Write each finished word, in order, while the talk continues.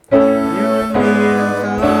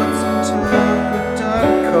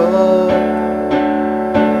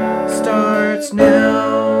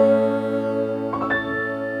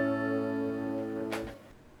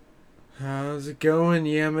going,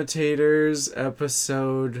 Yamitators,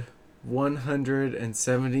 episode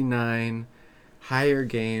 179, Higher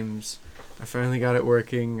Games. I finally got it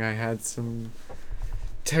working. I had some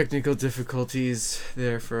technical difficulties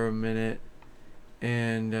there for a minute.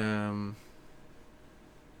 And,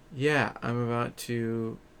 yeah, I'm about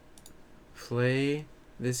to play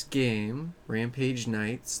this game, Rampage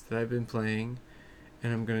Knights, that I've been playing.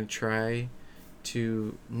 And I'm going to try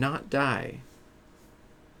to not die.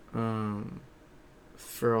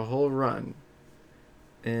 For a whole run.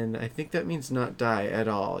 And I think that means not die at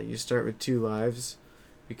all. You start with 2 lives,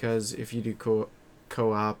 because if you do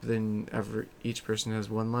co-op, then each person has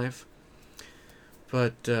 1 life.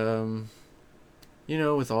 But you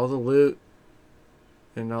know, with all the loot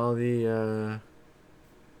and all the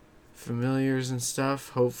familiars and stuff,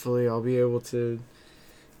 hopefully I'll be able to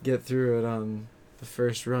get through it on the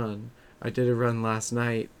first run. I did a run last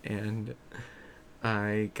night and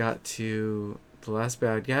I got to the last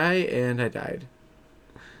bad guy and I died.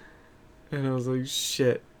 And I was like,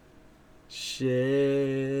 shit.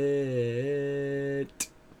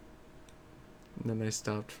 And then I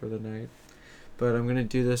stopped for the night. But I'm going to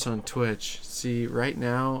do this on Twitch. See, right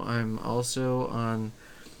now I'm also on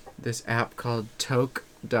this app called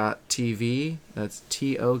toke.tv. That's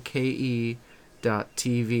TOKE.tv.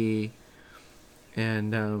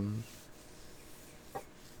 And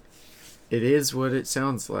it is what it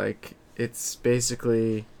sounds like. It's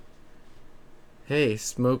basically, hey,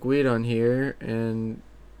 smoke weed on here, and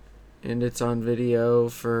it's on video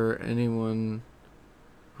for anyone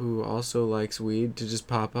who also likes weed to just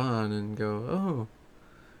pop on and go, oh,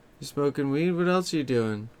 you smoking weed? What else are you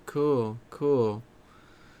doing? Cool.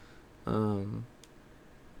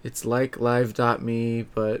 It's like live.me,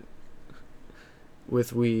 but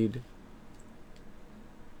with weed.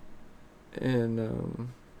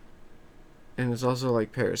 And it's also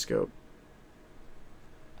like Periscope.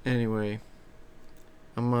 Anyway,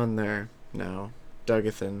 I'm on there now,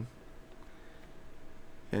 Dougathan.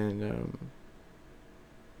 And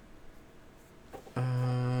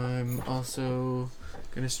I'm also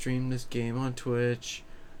gonna stream this game on Twitch.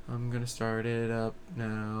 I'm gonna start it up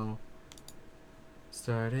now.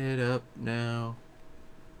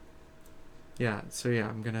 Yeah, so yeah,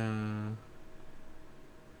 I'm gonna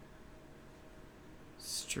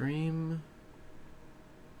stream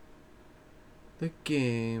the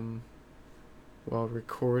game while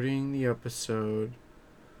recording the episode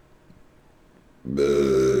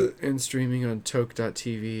and streaming on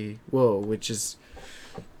toke.tv. Whoa, which is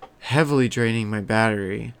heavily draining my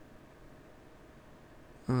battery.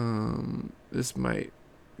 This might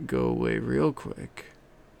go away real quick,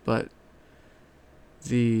 but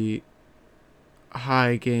the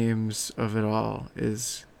high games of it all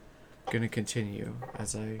is gonna continue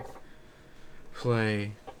as I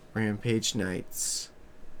play Rampage Knights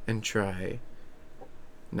and try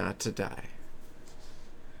not to die.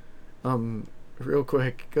 Real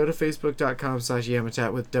quick, go to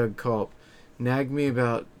facebook.com/Yamatat with Doug Culp. Nag me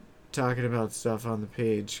about talking about stuff on the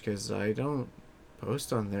page, because I don't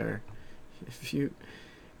post on there. If you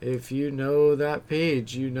know that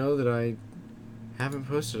page, you know that I haven't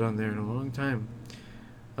posted on there in a long time.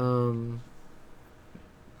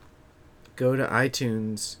 Go to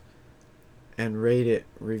iTunes and rate it,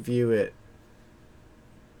 review it.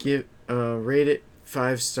 Rate it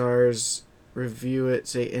 5 stars, review it,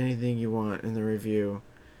 say anything you want in the review.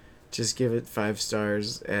 Just give it 5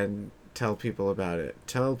 stars and tell people about it.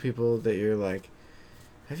 Tell people that you're like,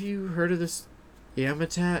 have you heard of this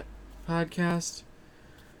Yamatat podcast?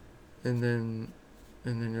 And then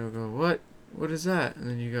you'll go, what is that? And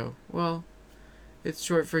then you go, well, it's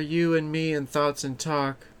short for You and Me and Thoughts and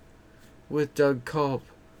Talk with Doug Culp.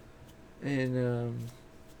 And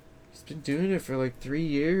he's been doing it for like 3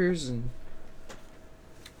 years, and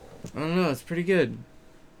I don't know, it's pretty good.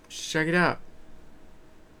 Just check it out.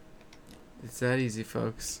 It's that easy,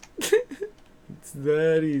 folks. It's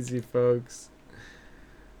that easy, folks.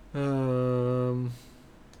 I'm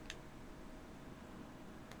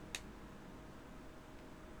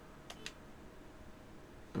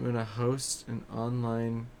gonna host an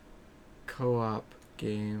online co-op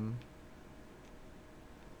game.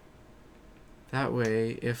 That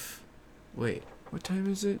way, wait, what time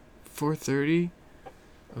is it? 4:30?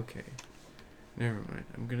 Okay. Never mind.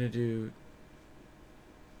 I'm gonna do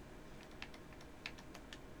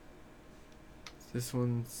this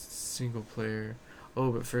one's single player.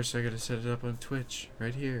 Oh, but first I gotta set it up on Twitch,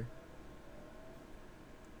 right here.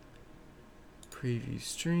 Preview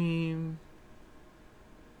stream.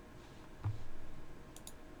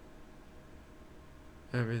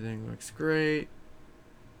 Everything looks great.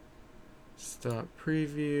 Stop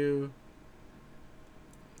preview.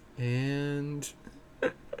 And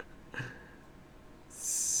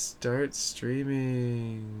start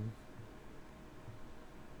streaming.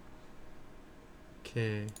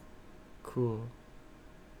 Okay, cool.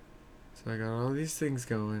 So I got all these things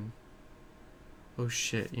going. Oh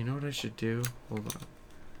shit, you know what I should do? Hold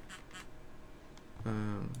on.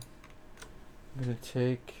 I'm gonna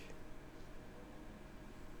take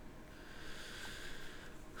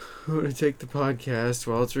the podcast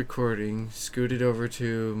while it's recording, scoot it over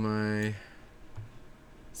to my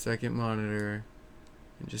second monitor,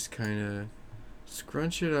 and just kind of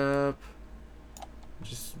scrunch it up.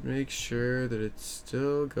 Just make sure that it's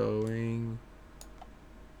still going.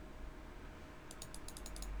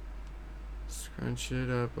 Scrunch it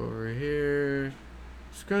up over here.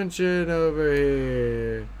 Scrunch it over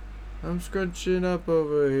here. I'm scrunching up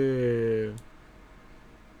over here.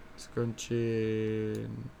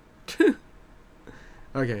 Scrunching.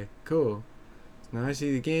 Okay, cool. So now I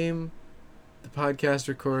see the game, the podcast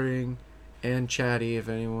recording, and chatty if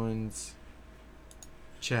anyone's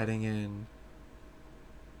chatting in.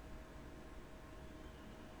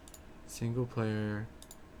 Single player,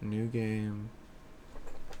 new game.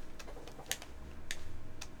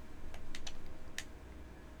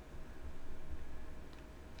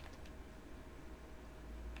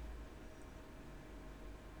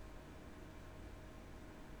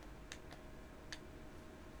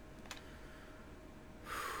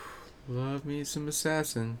 Love me some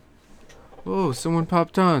Assassin. Whoa, someone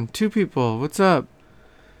popped on. 2 people. What's up?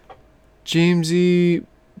 Jamesy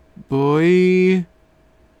boy.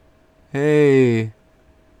 Hey.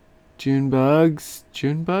 Junebugs?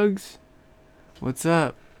 What's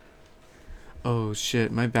up? Oh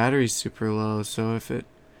shit, my battery's super low, so if it...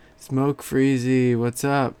 Smoke Freezy, what's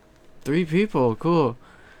up? 3 people, cool.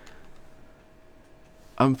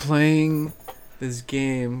 I'm playing this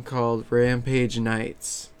game called Rampage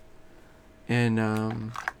Knights.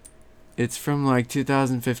 And it's from like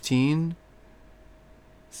 2015.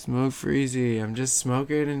 Smoke Freezy. I'm just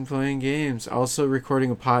smoking and playing games. Also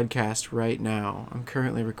recording a podcast right now. I'm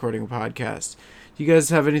currently recording a podcast. Do you guys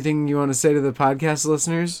have anything you want to say to the podcast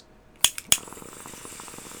listeners?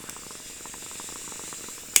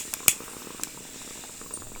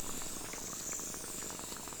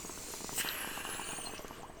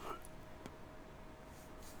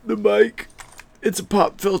 The mic. It's a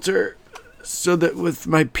pop filter. So that with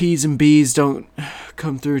my P's and B's don't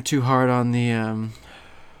come through too hard on the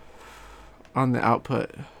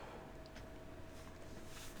output.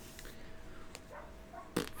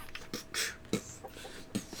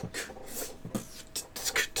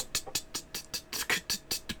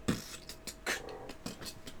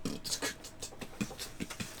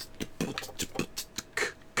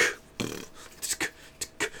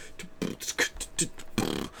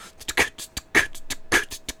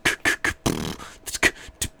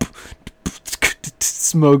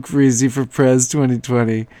 Smoke Freezy for Prez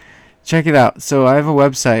 2020. Check it out. So I have a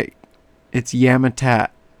website. It's Yamatat.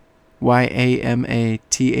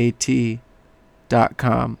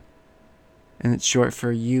 YAMATAT.com. And it's short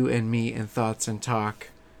for You and Me and Thoughts and Talk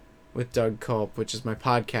with Doug Culp, which is my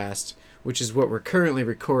podcast, which is what we're currently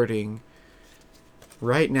recording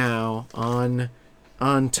right now on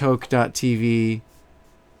toke.tv.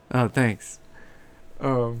 Oh, thanks.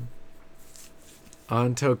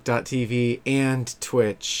 On toke.tv and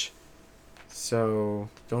Twitch. So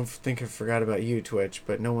don't think I forgot about you, Twitch,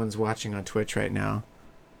 but no one's watching on Twitch right now.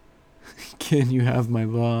 Can you have my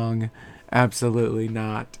bong? Absolutely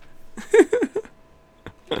not.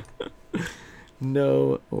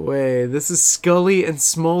 No way. This is Scully and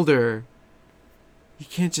Smolder. You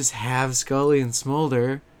can't just have Scully and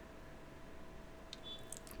Smolder.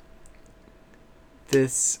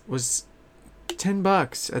 This was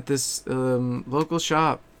 $10 at this local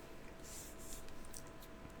shop.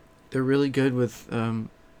 They're really good with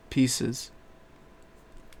pieces.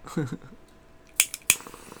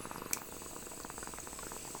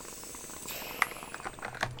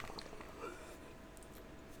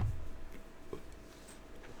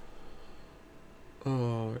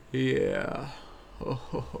 Oh yeah.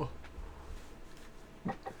 Oh.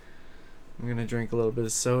 I'm gonna drink a little bit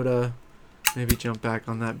of soda. Maybe jump back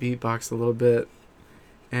on that beatbox a little bit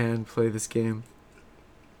and play this game.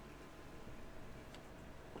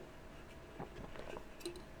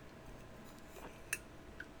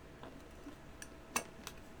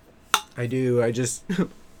 I do. I just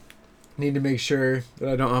need to make sure that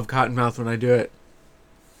I don't have cotton mouth when I do it,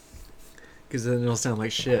 because then it'll sound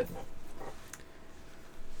like shit.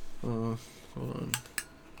 Hold on.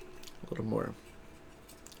 A little more.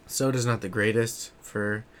 Soda's not the greatest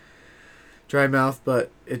for dry mouth,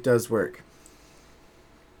 but it does work.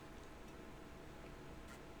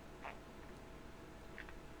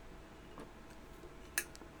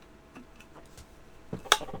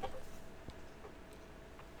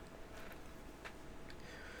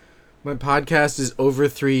 My podcast is over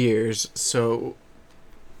 3 years, so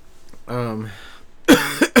um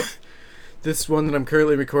this one that I'm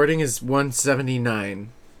currently recording is 179.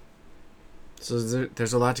 So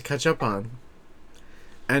there's a lot to catch up on.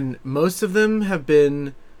 And most of them have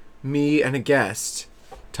been me and a guest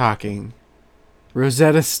talking.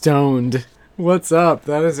 Rosetta Stoned. What's up?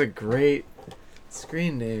 That is a great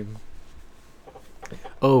screen name.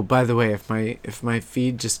 Oh, by the way, if my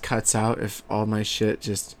feed just cuts out, if all my shit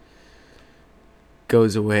just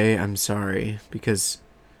goes away, I'm sorry, because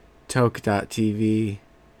Toke.tv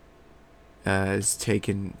is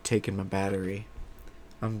taking my battery.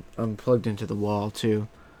 I'm plugged into the wall too.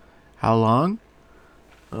 How long?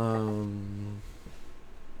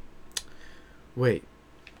 Wait.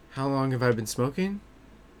 How long have I been smoking?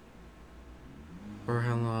 Or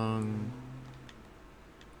how long?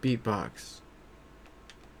 Beatbox.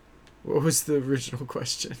 What was the original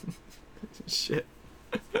question? Shit.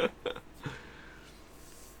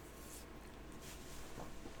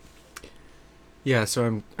 Yeah,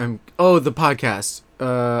 so I'm oh, the podcast.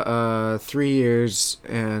 3 years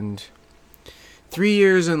and 3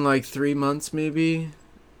 years and like 3 months maybe.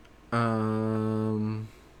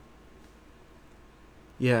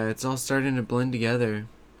 Yeah, it's all starting to blend together.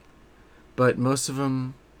 But most of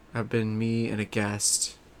them have been me and a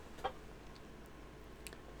guest.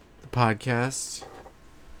 The podcast.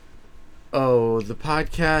 Oh, the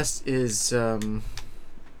podcast is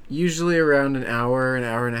usually around an hour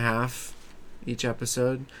and a half each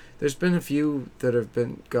episode. There's been a few that have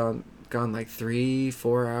been gone like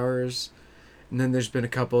 3-4 hours. And then there's been a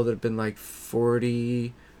couple that have been like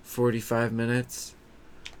 40-45 minutes.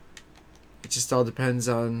 It just all depends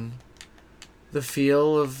on the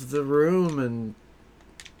feel of the room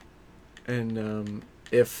and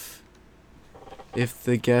if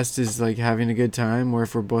the guest is like having a good time, or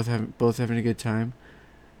if we're both having a good time.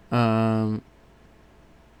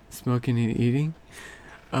 Smoking and eating.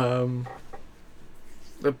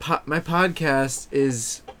 My podcast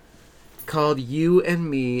is called You and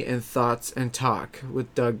Me and Thoughts and Talk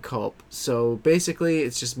with Doug Culp. So basically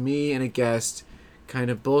it's just me and a guest kind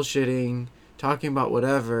of bullshitting, talking about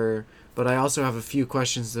whatever, but I also have a few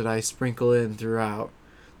questions that I sprinkle in throughout.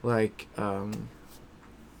 Like, and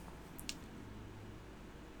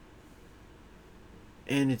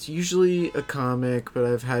it's usually a comic, but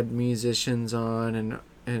I've had musicians on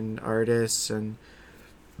and artists and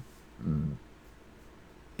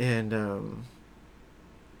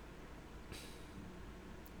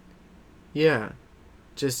yeah,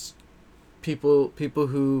 just people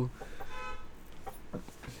who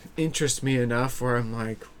interest me enough where I'm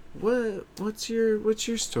like, what's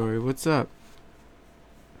your story? What's up?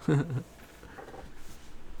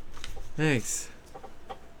 Thanks.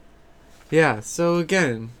 Yeah, so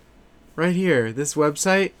again, right here, this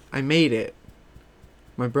website, I made it.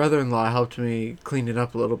 My brother-in-law helped me clean it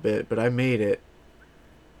up a little bit, but I made it.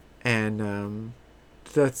 And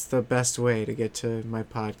that's the best way to get to my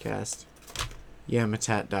podcast.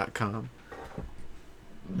 Yamatat.com.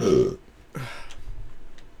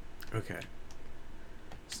 Okay.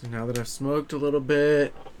 So now that I've smoked a little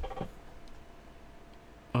bit.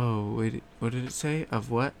 Oh, wait, what did it say? Of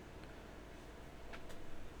what?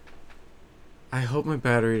 I hope my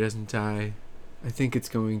battery doesn't die. I think it's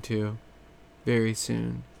going to. Very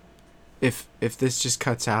soon. If this just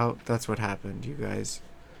cuts out, that's what happened, you guys.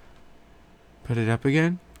 Put it up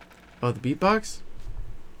again? Oh, the beatbox?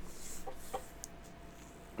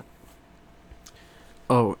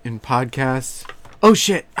 Oh, in podcasts. Oh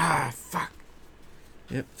shit! Ah, fuck.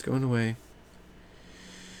 Yep, it's going away.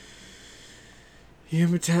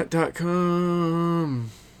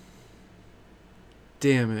 Yamatat.com.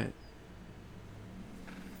 Damn it.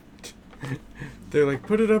 They're like,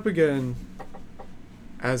 put it up again.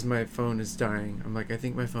 As my phone is dying. I'm like, I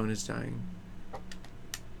think my phone is dying.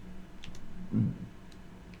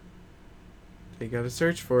 They gotta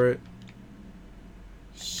search for it.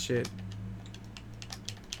 Shit.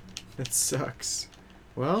 That sucks.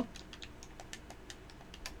 Well,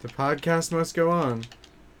 the podcast must go on.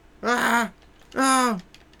 Ah! Ah!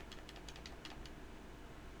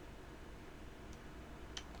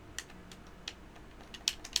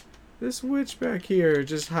 This witch back here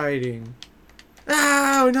just hiding.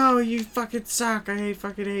 Oh no, you fucking suck. I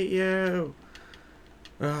fucking hate you.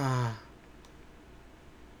 Ah.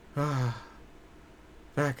 Ah.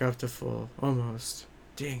 Back up to full. Almost.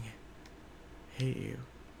 Dang it. Hate you.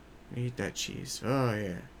 Eat that cheese. Oh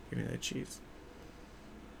yeah. Give me that cheese.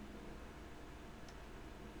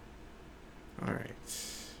 Alright.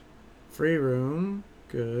 Free room.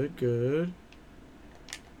 Good, good.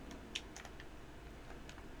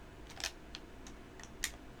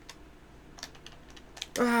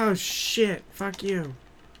 Oh shit! Fuck you!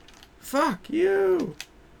 Fuck you!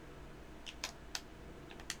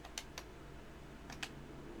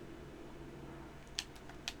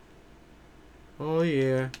 Oh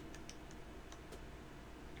yeah.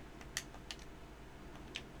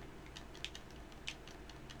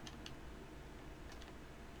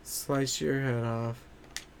 Slice your head off.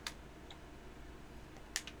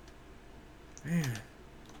 Man.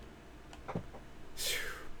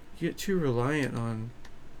 You get too reliant on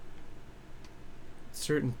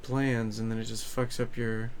certain plans and then it just fucks up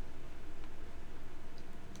your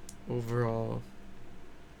overall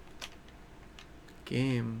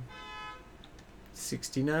game.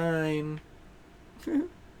 69. Oh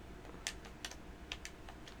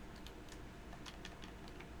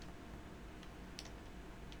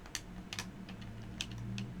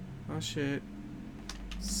shit.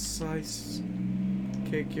 Slice.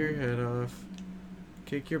 Kick your head off.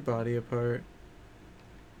 Kick your body apart.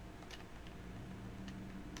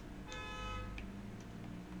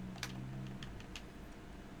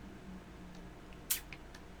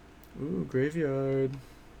 Ooh, graveyard.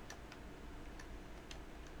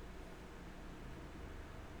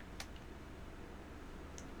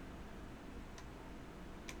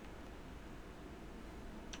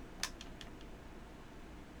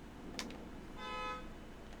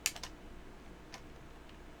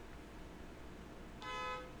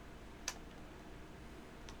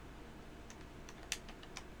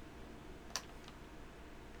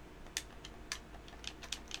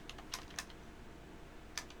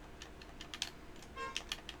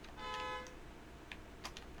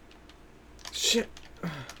 Shit.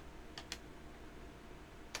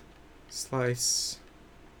 Slice.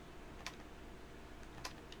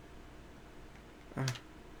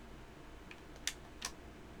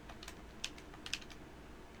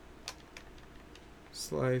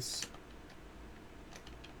 Slice.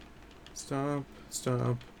 Stomp.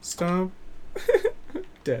 Stomp. Stomp.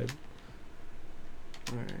 Dead.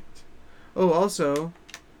 Alright. Oh, also,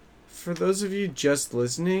 for those of you just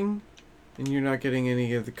listening, and you're not getting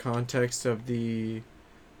any of the context of the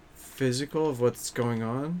physical of what's going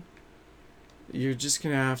on, you're just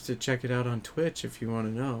gonna have to check it out on Twitch if you want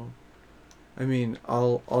to know. I mean,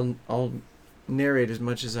 I'll narrate as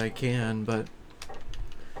much as I can, but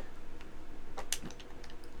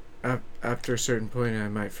after a certain point I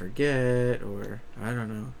might forget, or I don't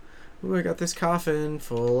know. Ooh, I got this coffin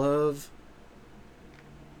full of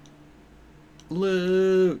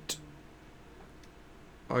loot.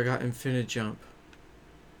 Oh, I got infinite jump.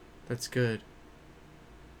 That's good.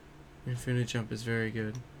 Infinite jump is very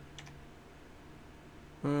good.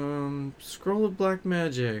 Scroll of black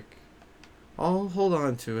magic. I'll hold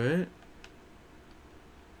on to it,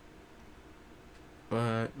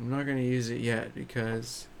 but I'm not gonna use it yet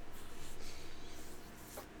because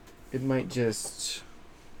it might just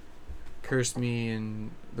curse me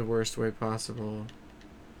in the worst way possible,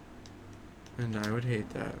 and I would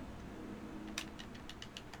hate that.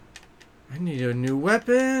 I need a new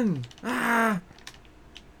weapon! Ah!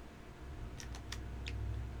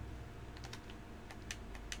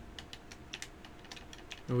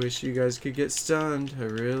 I wish you guys could get stunned. I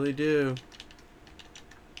really do.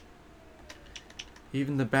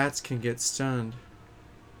 Even the bats can get stunned.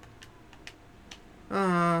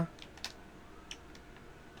 Ah.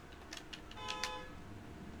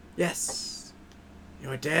 Yes!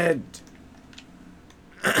 You're dead!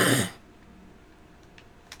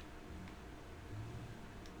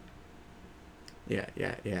 Yeah.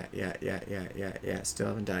 Still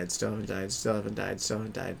haven't died, still haven't died, still haven't died, still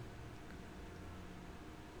haven't died.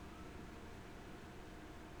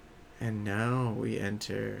 And now we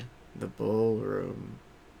enter the ballroom.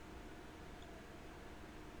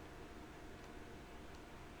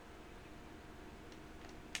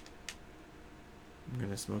 I'm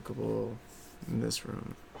gonna smoke a bowl in this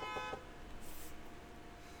room.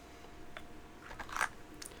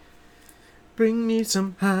 Bring me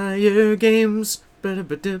some higher games.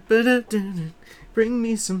 Bring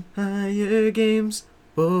me some higher games.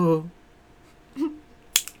 Whoa.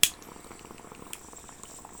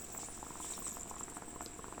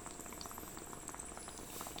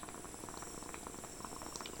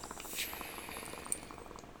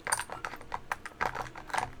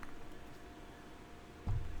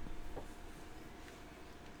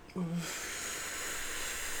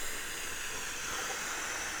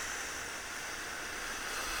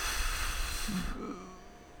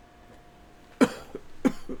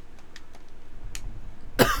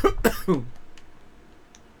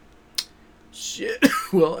 Shit.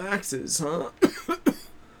 Well, axes, huh?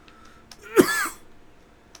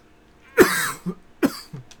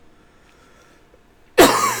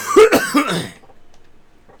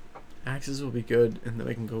 axes will be good, and then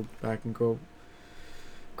I can go back and go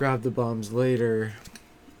grab the bombs later.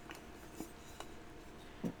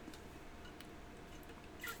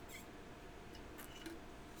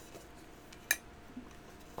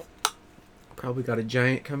 Probably got a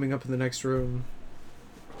giant coming up in the next room.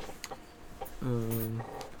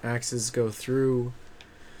 Axes go through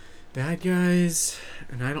bad guys,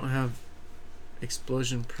 and I don't have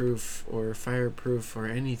explosion proof or fireproof or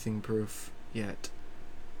anything proof yet.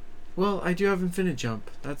 Well, I do have infinite jump.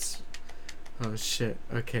 That's... oh shit.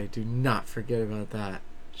 Okay, do not forget about that.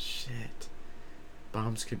 Shit.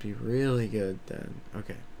 Bombs could be really good then.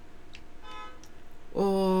 Okay.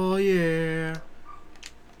 Oh yeah.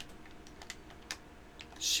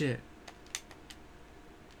 Shit.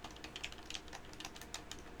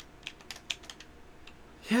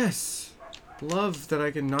 Yes! Love that I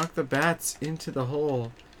can knock the bats into the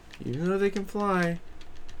hole, even though they can fly.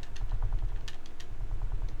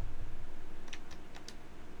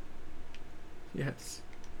 Yes.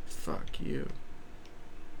 Fuck you.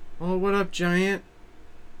 Oh, what up, giant?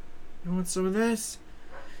 You want some of this?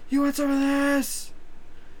 You want some of this?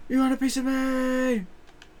 You want a piece of me?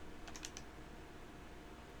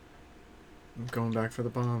 I'm going back for the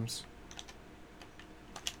bombs.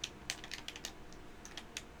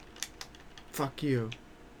 Fuck you.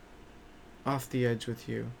 Off the edge with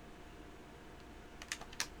you.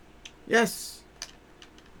 Yes!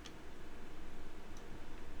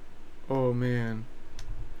 Oh man.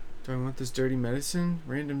 Do I want this dirty medicine?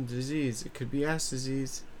 Random disease. It could be ass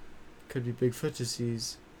disease. It could be Bigfoot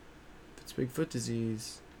disease. If it's Bigfoot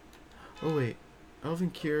disease. Oh wait. Elven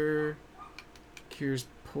Cure cures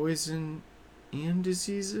poison and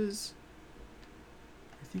diseases?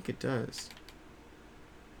 I think it does.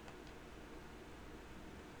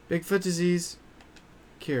 Bigfoot disease.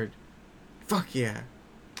 Cured. Fuck yeah.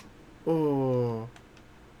 Oh.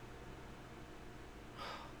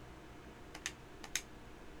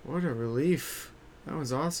 What a relief. That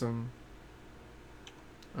was awesome.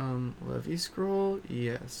 Levy scroll?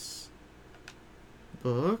 Yes.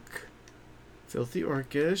 Book. Filthy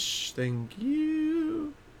Orcish. Thank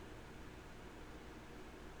you.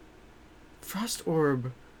 Frost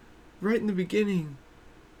Orb. Right in the beginning.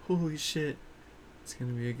 Holy shit. It's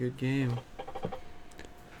gonna be a good game.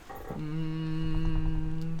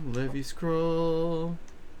 Levy scroll.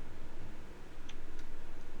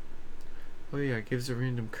 Oh yeah, it gives a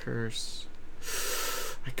random curse.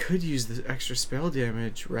 I could use the extra spell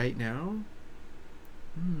damage right now.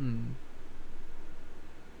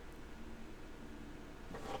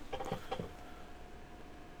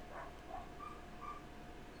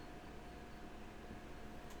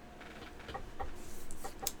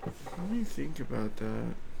 Let me think about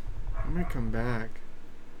that. I'm gonna come back.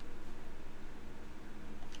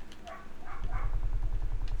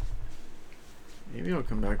 Maybe I'll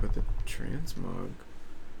come back with the transmog.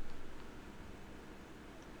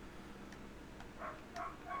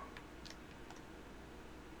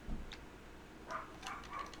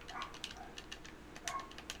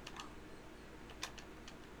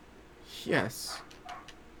 Yes.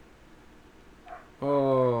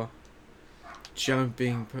 Oh.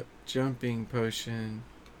 Jumping potion.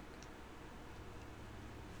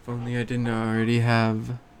 If only I didn't already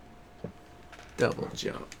have double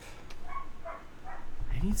jump.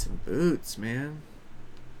 I need some boots, man.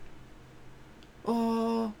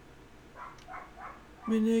 Oh.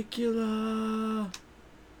 Manicula.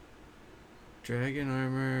 Dragon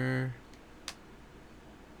armor.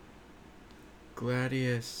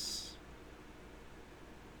 Gladius.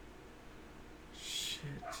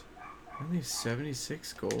 Shit. Only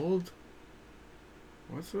 76 gold?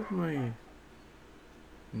 What's with my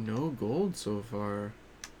no gold so far?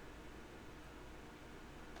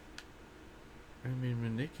 I mean,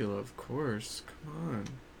 Manicula, of course. Come on.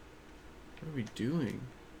 What are we doing?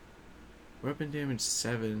 Weapon damage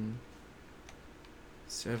 7.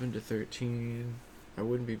 7 to 13. I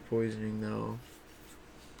wouldn't be poisoning though.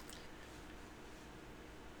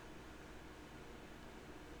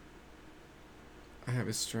 I have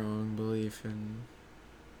a strong belief in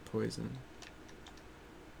poison.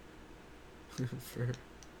 For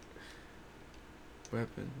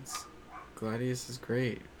weapons. Gladius is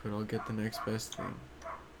great, but I'll get the next best thing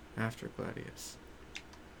after Gladius.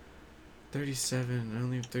 37. I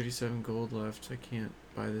only have 37 gold left. I can't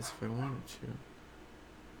buy this if I wanted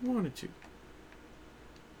to.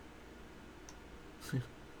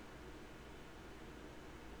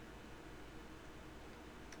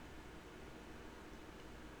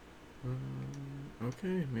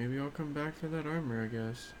 Okay, maybe I'll come back for that armor, I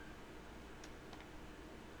guess.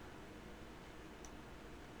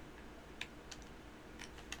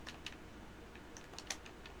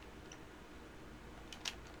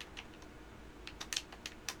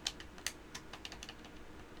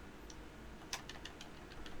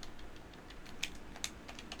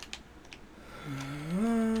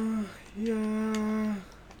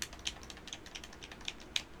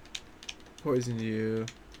 Poison you.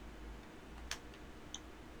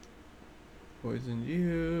 Poison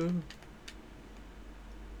you.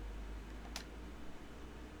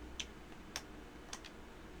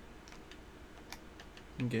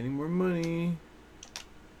 I'm getting more money.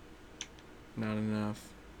 Not enough.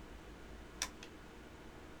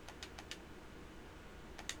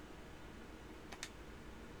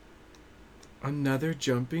 Another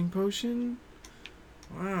jumping potion?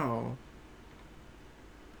 Wow.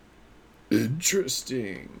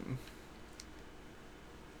 Interesting.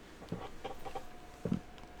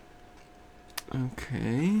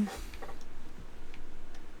 Okay.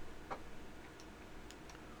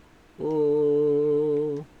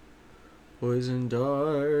 Oh. Poison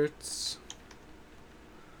darts.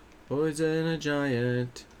 Poison a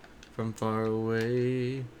giant from far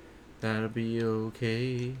away. That'll be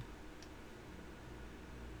okay.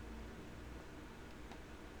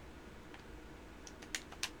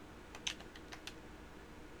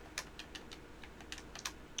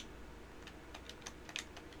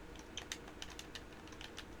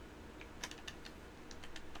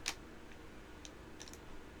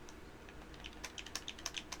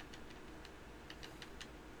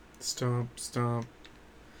 Stomp, stomp.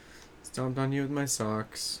 Stomped on you with my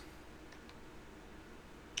socks.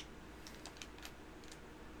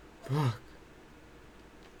 Fuck.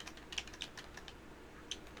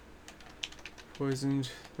 Poisoned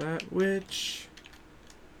that witch.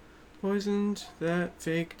 Poisoned that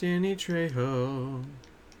fake Danny Trejo.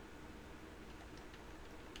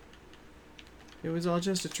 It was all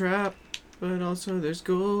just a trap, but also there's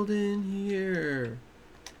gold in here.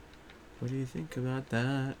 What do you think about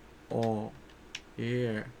that? Oh,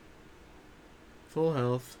 yeah. Full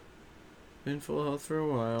health. Been full health for a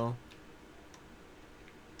while.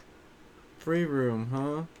 Free room,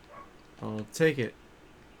 huh? I'll take it.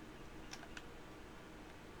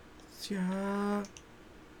 Yeah.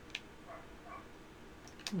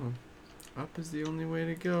 Oh, up is the only way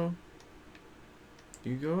to go.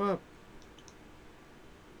 You go up.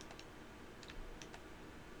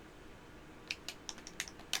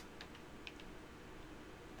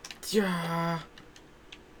 Yeah.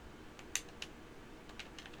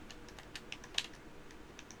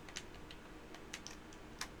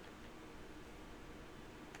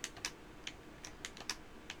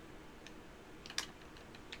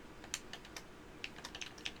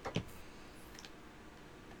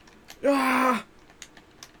 Ah!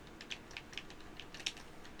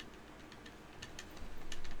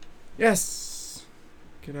 Yes!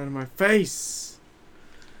 Get out of my face!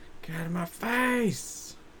 Get out of my face!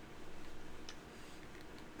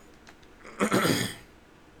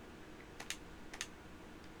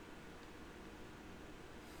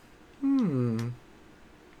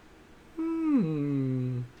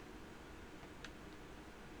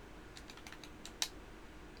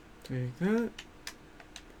 Take that.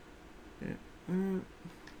 Get that.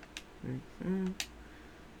 Take that.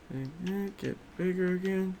 Take that. Get bigger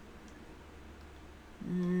again.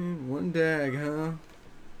 And one dag, huh?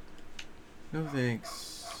 No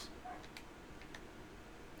thanks.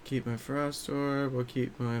 Keep my frost orb. I'll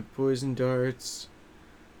keep my poison darts.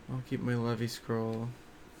 I'll keep my levy scroll.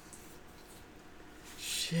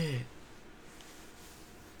 Shit.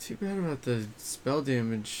 Too bad about the spell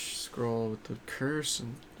damage scroll with the curse,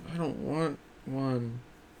 and I don't want one.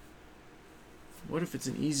 What if it's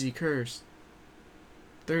an easy curse?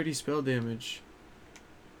 30 spell damage.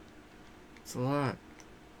 It's a lot.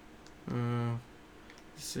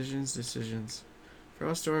 Decisions.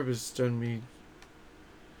 Frost Orb has done me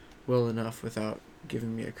well enough without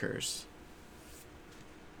giving me a curse.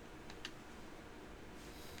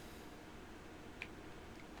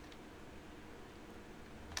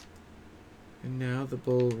 And now the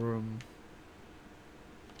ballroom.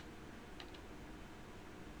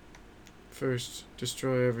 First,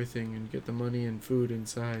 destroy everything and get the money and food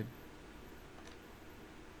inside.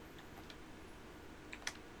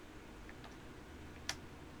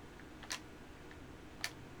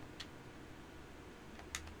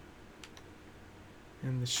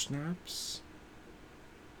 And the schnapps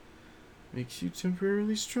makes you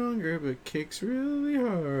temporarily stronger, but kicks really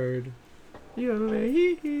hard.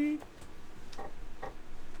 Yodelay.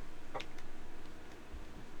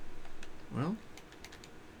 Well,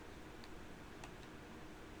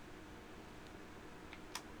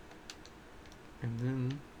 and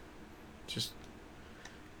then just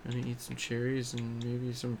gonna eat some cherries and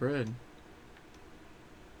maybe some bread,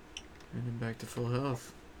 and then back to full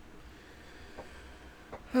health.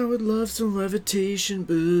 I would love some levitation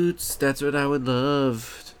boots. That's what I would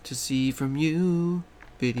love to see from you.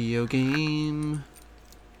 Video game.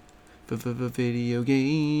 video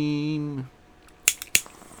game.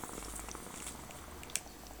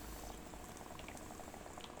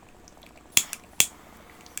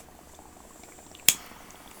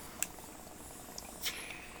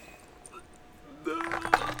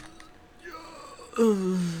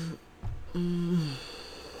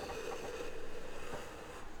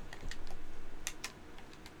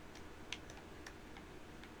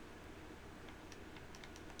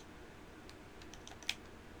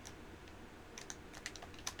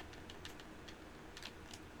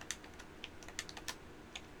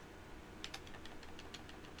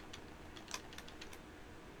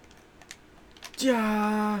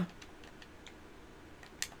 Yeah.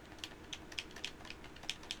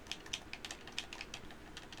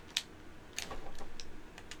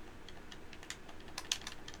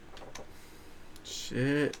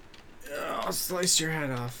 Shit. I'll slice your head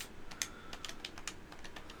off.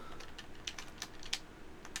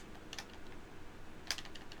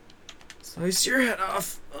 Slice your head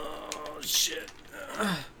off. Oh, shit.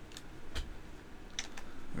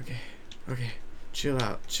 Okay. Okay. Chill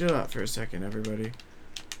out. Chill out for a second, everybody.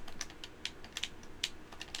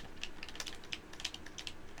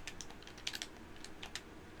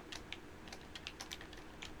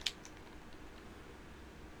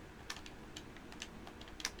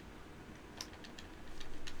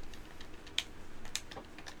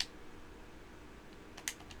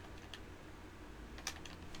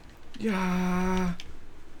 Yeah.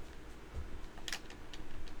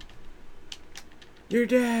 You're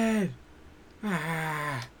dead.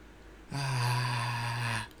 Ah.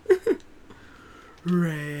 Ah.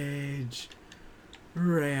 Rage.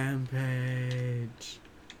 Rampage.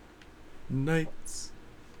 Knights.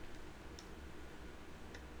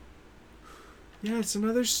 Yeah, it's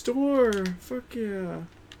another store. Fuck yeah.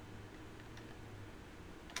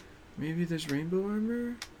 Maybe there's rainbow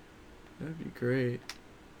armor? That'd be great.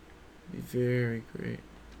 Be very great.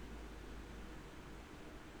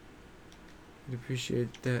 I'd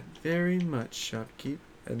appreciate that very much, shopkeep.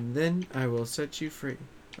 And then I will set you free.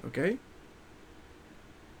 Okay?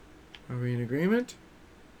 Are we in agreement?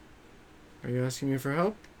 Are you asking me for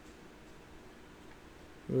help?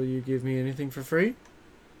 Will you give me anything for free?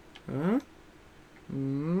 Huh?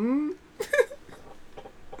 Hmm?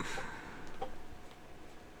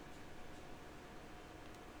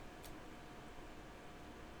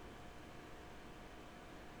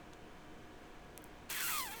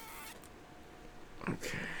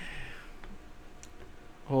 Okay.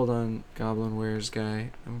 Hold on, Goblin Wares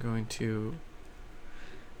guy. I'm going to...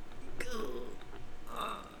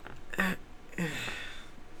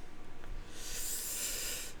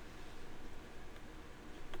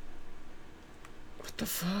 What the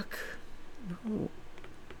fuck? No.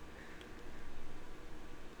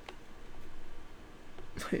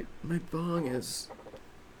 My bong is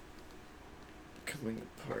coming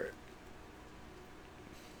apart.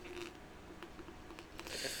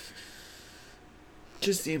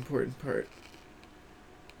 Just the important part.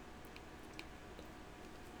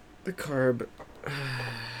 The carb.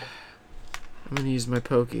 I'm gonna use my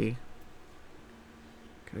pokey.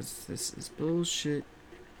 Because this is bullshit.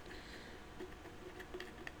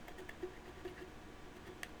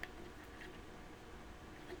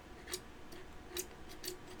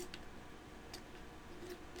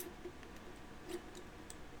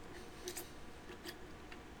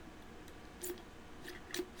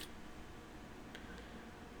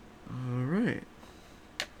 Alright.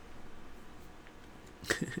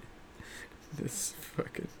 This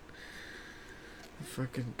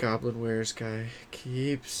fucking Goblin Wares guy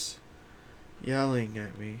keeps yelling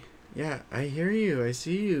at me. Yeah, I hear you. I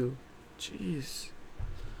see you. Jeez.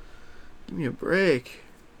 Give me a break.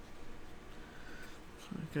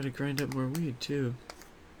 I gotta grind up more weed, too.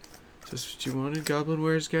 Is this what you wanted, Goblin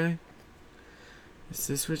Wares guy? Is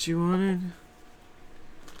this what you wanted?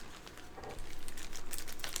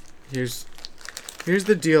 Here's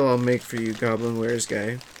the deal I'll make for you, Goblin Wares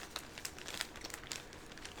guy.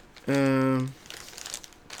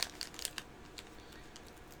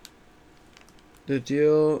 The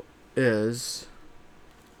deal is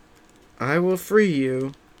I will free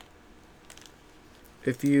you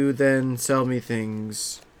if you then sell me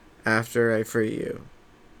things after I free you.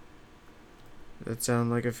 Does that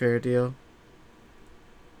sound like a fair deal?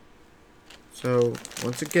 So,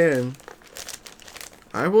 once again,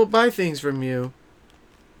 I will buy things from you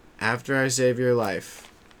after I save your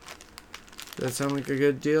life. Does that sound like a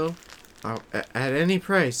good deal? At any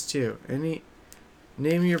price, too.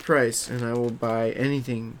 Name your price, and I will buy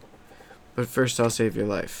anything. But first, I'll save your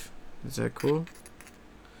life. Is that cool?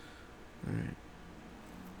 Alright.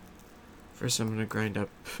 First, I'm gonna grind up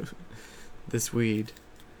this weed,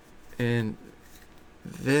 and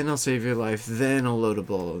then I'll save your life. Then I'll load a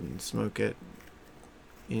bowl and smoke it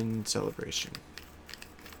in celebration.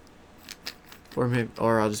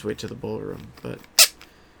 Or I'll just wait till the ballroom. But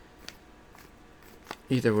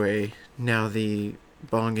either way, now the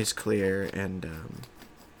bong is clear, and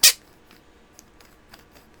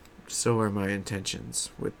so are my intentions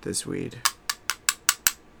with this weed.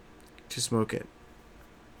 To smoke it.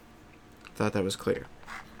 Thought that was clear.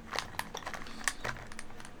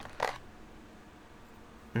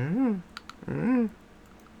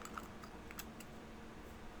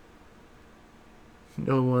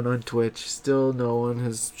 No one on Twitch. Still no one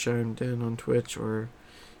has chimed in on Twitch or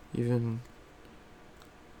even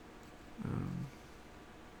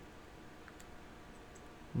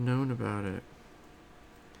known about it.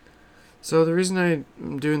 So the reason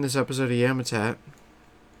I'm doing this episode of Yamatat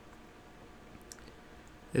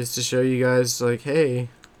is to show you guys, like, hey,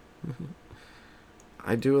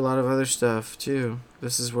 I do a lot of other stuff too.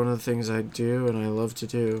 This is one of the things I do and I love to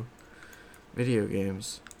do. Video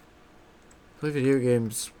games. Play video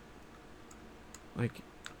games like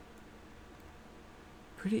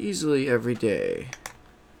pretty easily every day.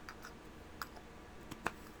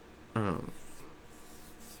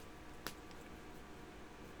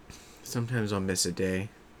 Sometimes I'll miss a day,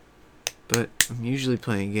 but I'm usually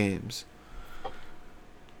playing games.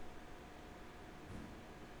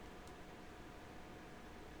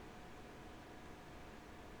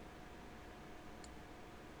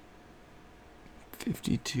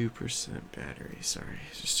 %52 battery. Sorry,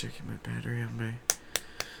 just checking my battery on my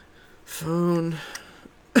phone.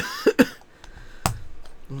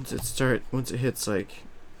 Once it hits like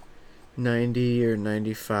 90 or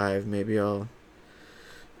 95, maybe I'll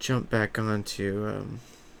jump back onto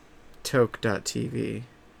toke.tv,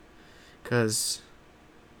 because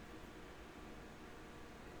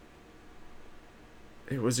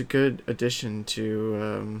it was a good addition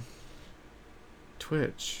to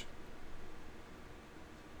Twitch.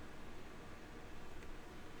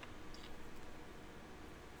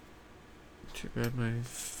 Too bad my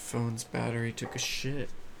phone's battery took a shit.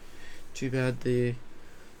 Too bad the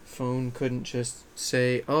phone couldn't just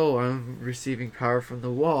say, oh, I'm receiving power from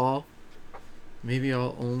the wall. Maybe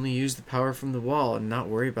I'll only use the power from the wall and not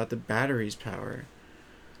worry about the battery's power.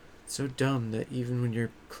 It's so dumb that even when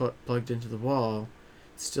you're plugged into the wall,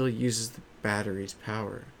 it still uses the battery's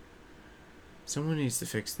power. Someone needs to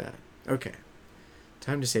fix that. Okay.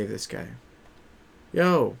 Time to save this guy.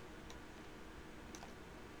 Yo!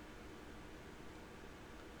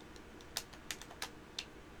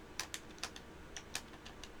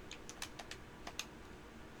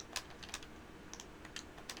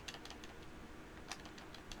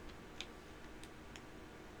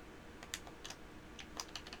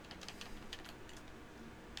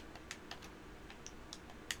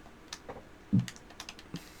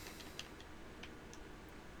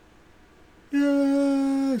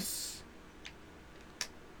 Yes!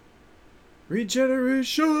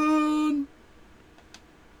 Regeneration!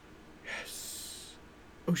 Yes!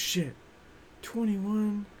 Oh shit.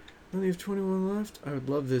 21. I only have 21 left. I would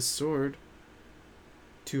love this sword.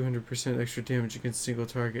 200% extra damage against single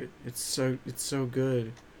target. It's so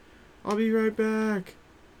good. I'll be right back.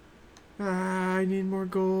 I need more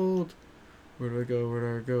gold. Where do I go? Where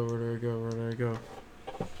do I go? Where do I go? Where do I go?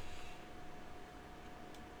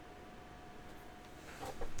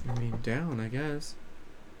 I mean, down, I guess.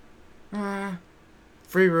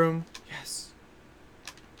 Free room. Yes.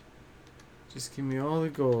 Just give me all the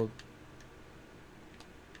gold.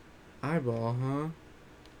 Eyeball, huh?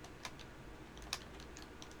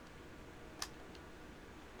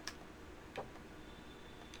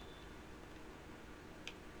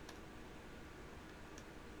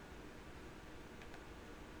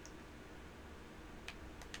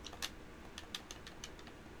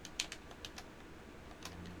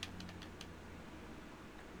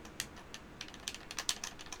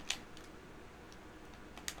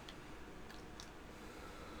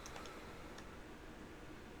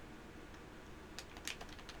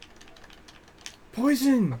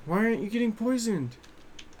 Poison! Why aren't you getting poisoned?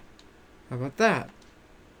 How about that?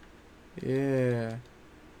 Yeah.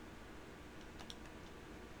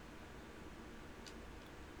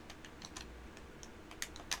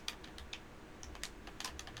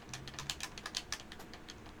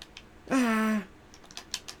 Ah!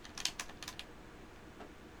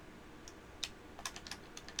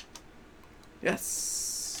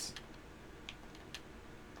 Yes!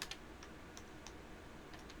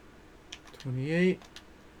 28.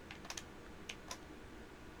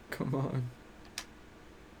 Come on.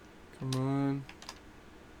 Come on.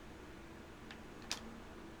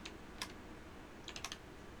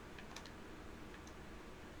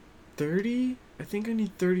 30? I think I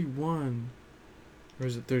need 31. Or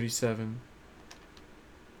is it 37?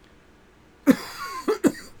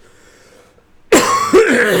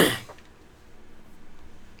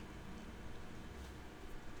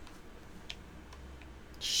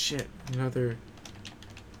 Shit, another...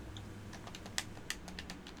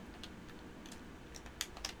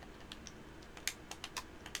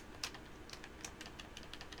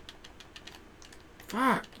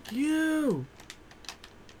 Fuck you!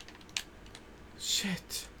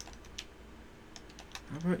 Shit.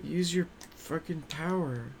 How about use your fucking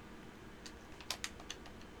power?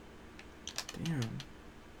 Damn.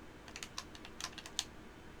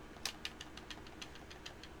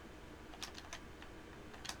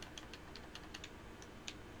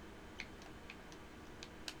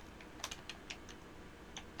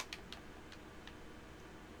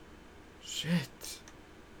 Shit.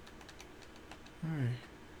 Alright.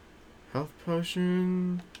 Health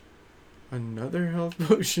potion. Another health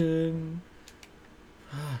potion.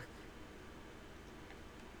 Fuck.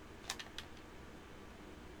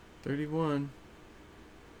 31.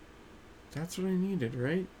 That's what I needed,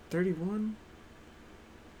 right? 31?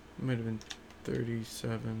 It might have been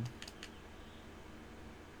 37.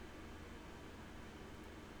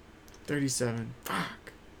 37.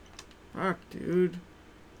 Fuck. Fuck, dude.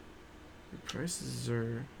 The prices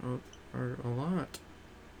are a lot.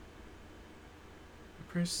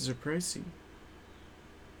 The prices are pricey.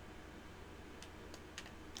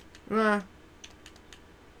 Ah.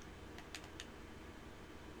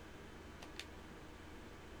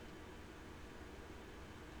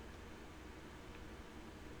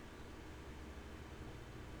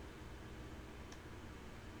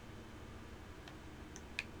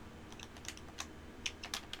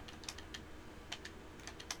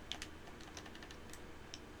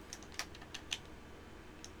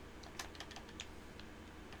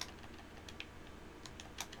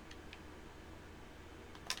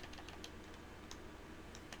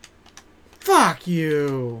 Fuck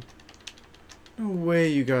you! No way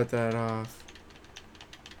you got that off.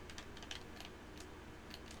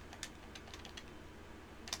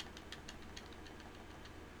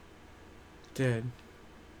 Dead.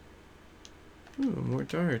 Ooh, more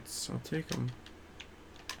darts. I'll take them.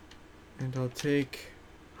 And I'll take...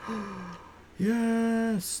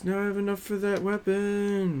 Yes! Now I have enough for that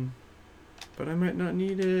weapon! But I might not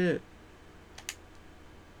need it.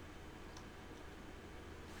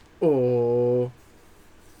 Oh.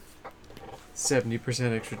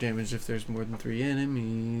 70% extra damage if there's more than 3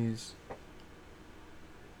 enemies.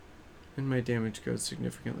 And my damage goes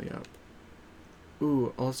significantly up.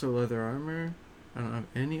 Ooh, also leather armor. I don't have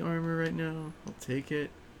any armor right now. I'll take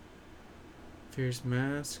it. Fierce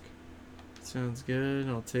mask. Sounds good.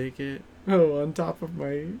 I'll take it. Oh, on top of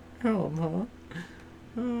my helm, huh?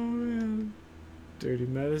 Oh, man. Dirty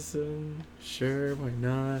medicine. Sure, why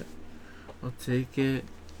not? I'll take it.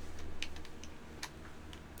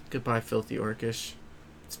 Goodbye, filthy orcish.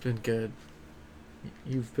 It's been good.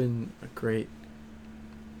 You've been a great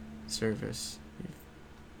service.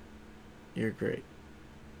 You're great.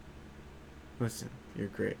 Listen, you're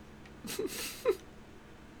great.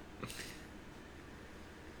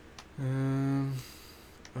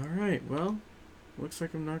 Alright, well, looks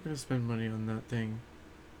like I'm not gonna spend money on that thing.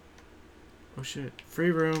 Oh shit,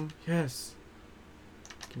 free room, yes!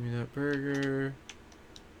 Give me that burger.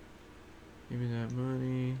 Give me that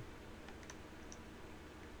money.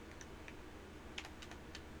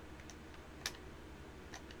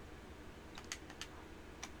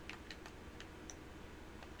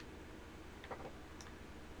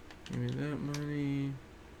 Give me that money.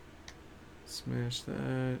 Smash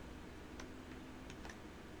that.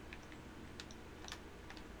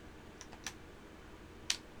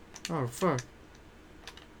 Oh, fuck.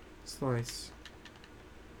 Slice.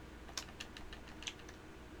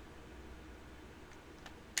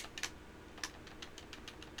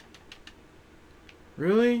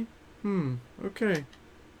 Really? Okay.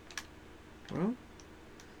 Well,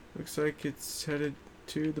 looks like it's headed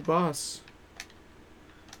to the boss.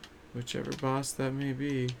 Whichever boss that may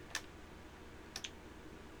be.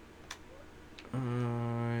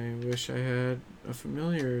 I wish I had a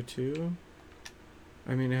familiar or two.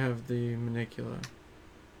 I mean, I have the manicula.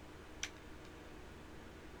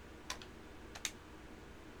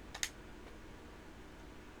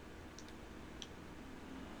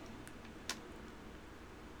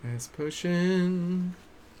 Ice potion.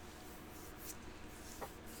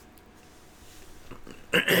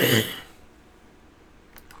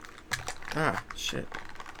 Ah, shit.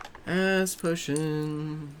 Ass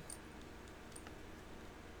potion.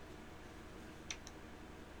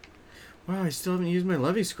 Wow, I still haven't used my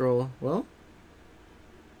levy scroll. Well,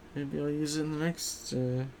 maybe I'll use it in the next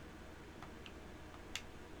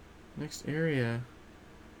area.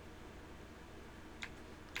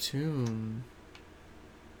 Tomb.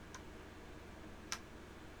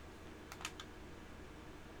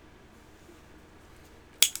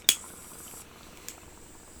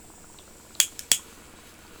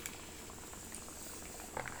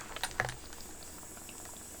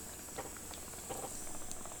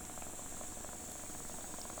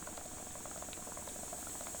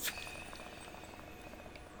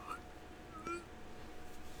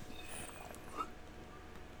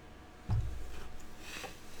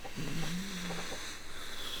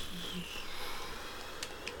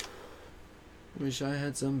 Wish I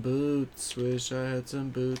had some boots. Wish I had some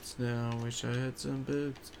boots now. Wish I had some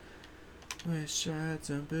boots. Wish I had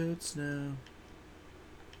some boots now.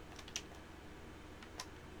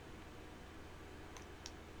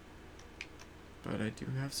 But I do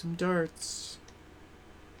have some darts.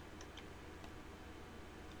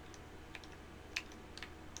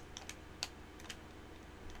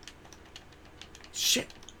 Shit!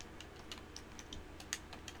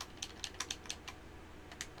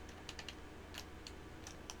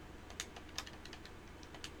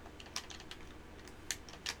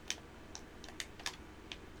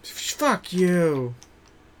 Fuck you!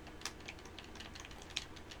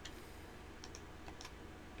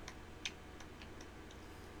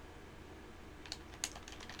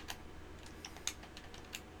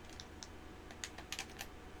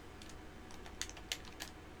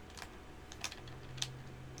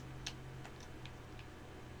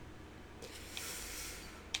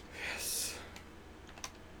 Yes.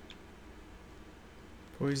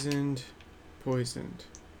 Poisoned. Poisoned.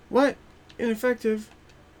 What? Ineffective?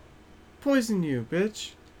 Poison you,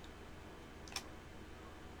 bitch.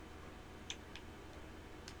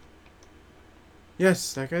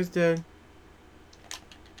 Yes, that guy's dead.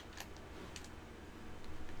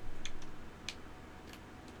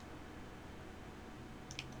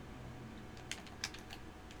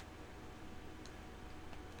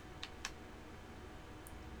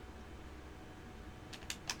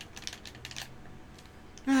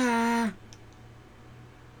 Ah!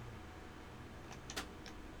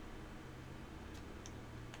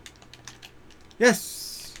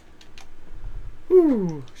 Yes!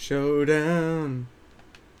 Woo! Showdown!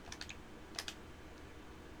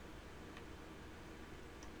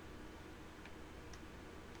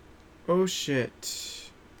 Oh shit.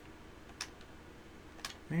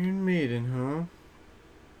 Iron Maiden, huh?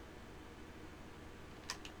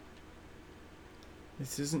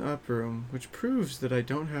 This is an up room, which proves that I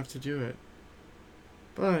don't have to do it.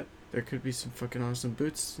 But there could be some fucking awesome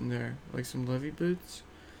boots in there, like some levy boots.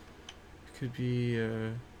 Could be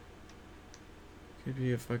a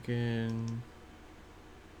fucking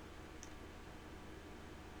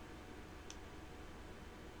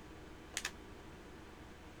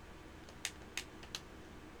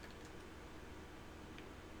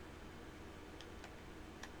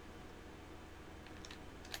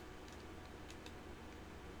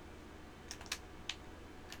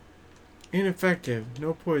ineffective.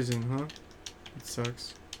 No poison, huh? It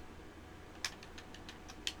sucks.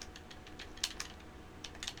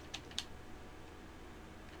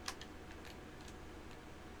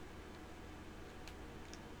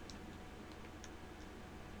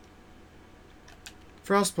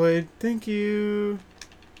 Frostblade, thank you.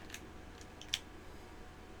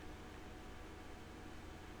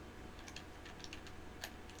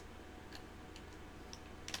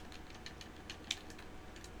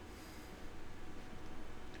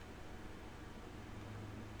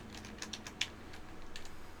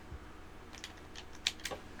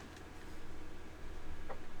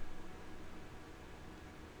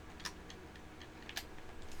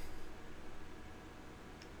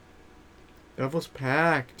 Devil's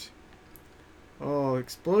Pact. Oh,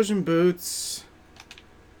 explosion boots.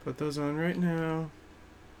 Put those on right now.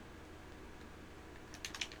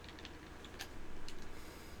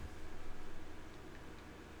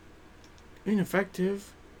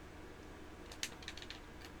 Ineffective.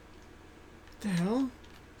 What the hell?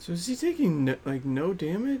 So is he taking no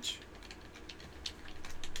damage?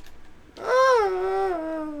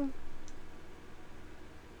 Ah!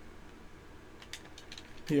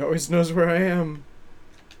 He always knows where I am.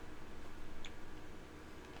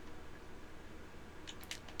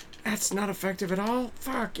 That's not effective at all.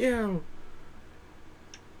 Fuck you.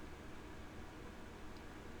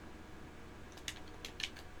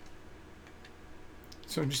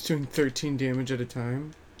 So I'm just doing 13 damage at a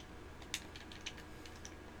time.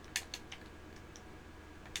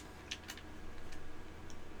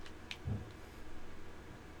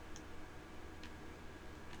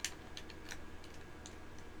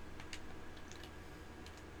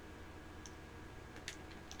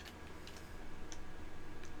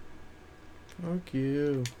 Fuck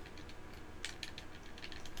you.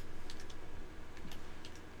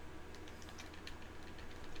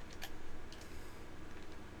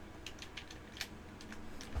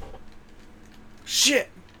 Shit!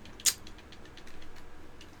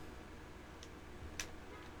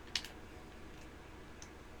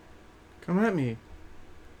 Come at me.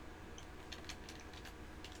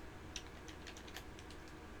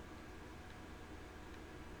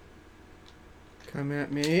 Come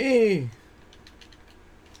at me.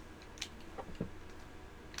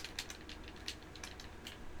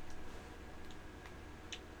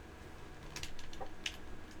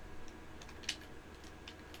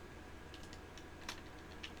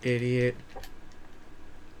 Idiot.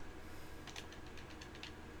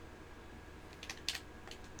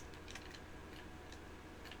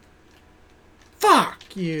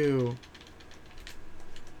 Fuck you.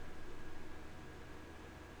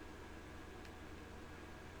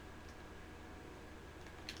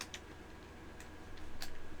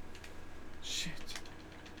 Shit.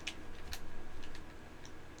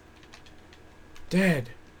 Dead.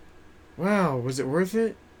 Wow, was it worth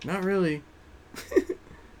it? Not really.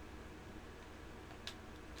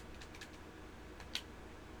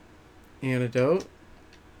 Antidote.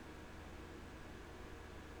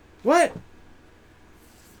 What?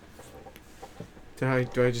 Do I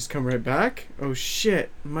just come right back? Oh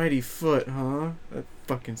shit. Mighty foot, huh? That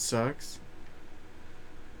fucking sucks.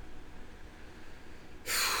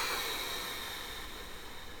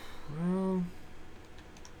 Well,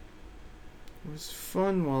 it was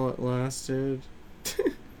fun while it lasted.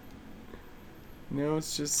 Now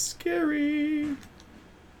it's just scary.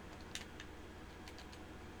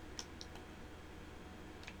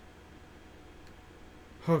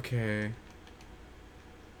 Okay.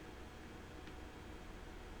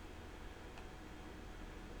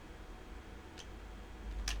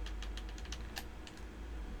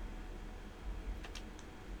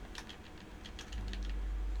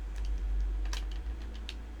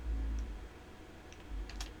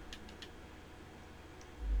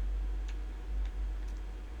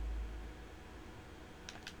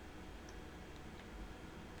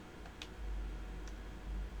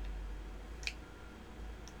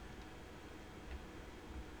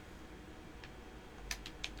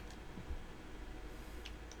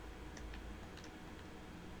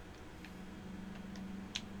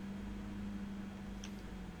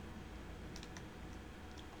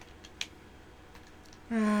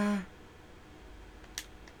 Ah.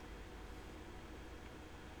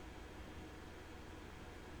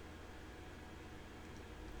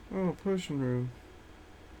 Oh, potion room.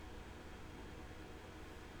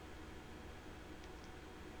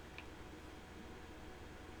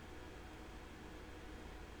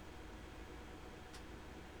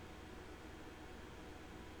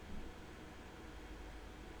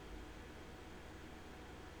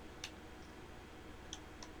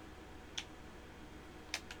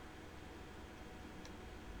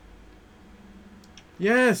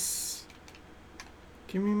 Yes!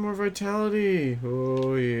 Give me more vitality.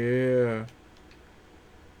 Oh, yeah.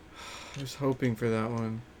 I was hoping for that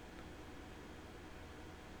one.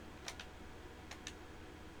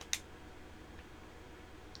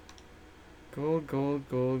 Gold, gold,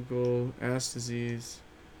 gold, gold. Ass disease.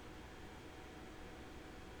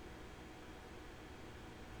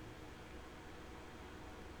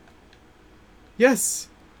 Yes!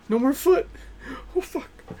 No more foot! Oh, fuck.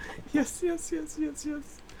 Yes, yes, yes, yes,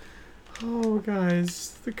 yes. Oh,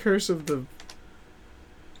 guys. The curse of the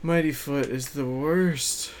mighty foot is the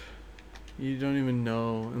worst. You don't even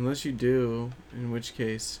know. Unless you do. In which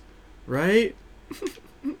case. Right?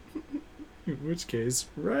 In which case.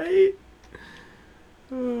 Right?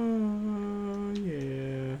 Oh,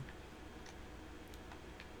 yeah.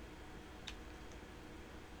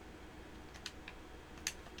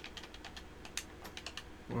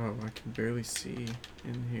 Wow, I can barely see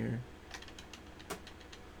in here.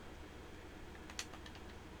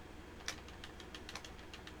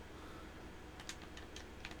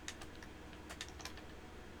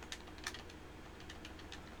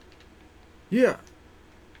 Yeah!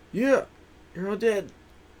 Yeah! You're all dead!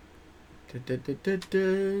 Dead, dead, dead, dead,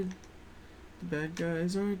 dead. The bad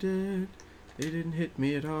guys are dead. They didn't hit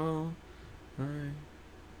me at all. I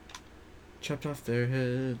chopped off their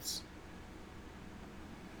heads.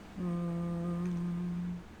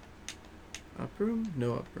 Up room?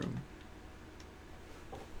 No up room.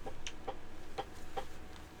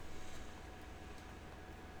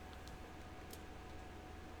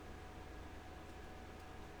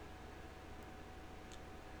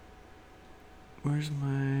 Where's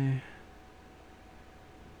my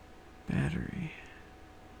battery?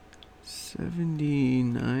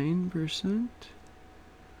 79%.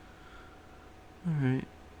 Alright.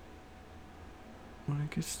 When it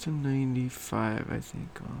gets to 95, I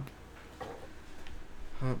think I'll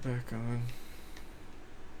hop back on.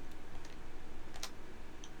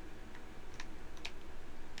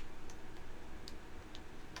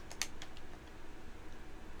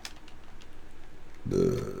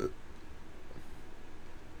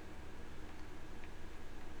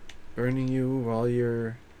 Burning you while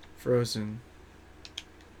you're frozen.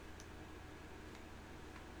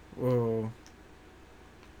 Whoa.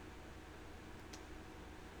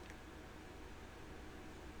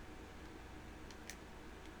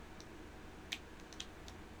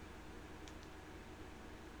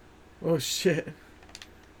 Oh shit.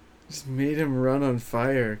 Just made him run on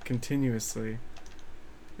fire continuously.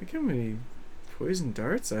 Look how many poison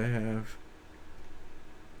darts I have.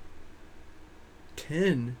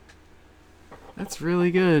 10. That's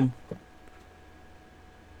really good.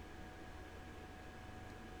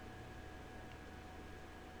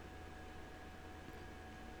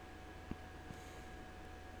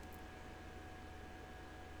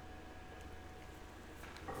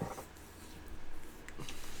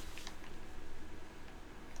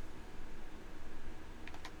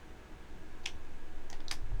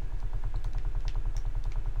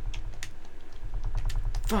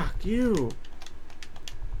 Fuck you.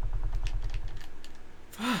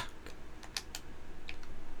 Fuck.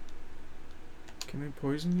 Can I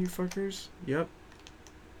poison you fuckers? Yep.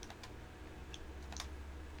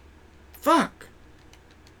 Fuck!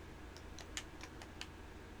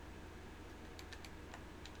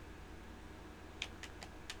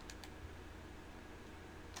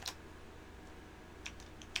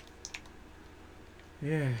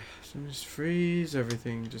 Yeah, so just freeze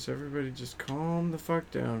everything. Just everybody just calm the fuck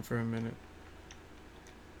down for a minute.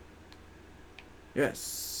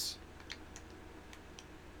 Yes.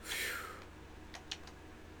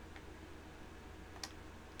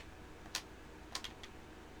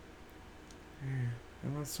 Yeah, I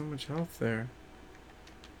lost so much health there.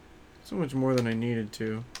 So much more than I needed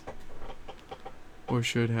to. Or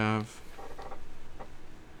should have.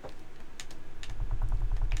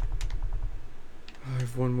 I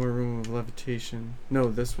have one more room of levitation.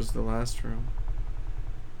 No, this was the last room.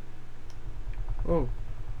 Oh.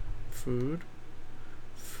 Food.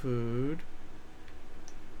 Food.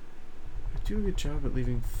 I do a good job at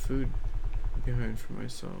leaving food behind for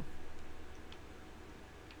myself.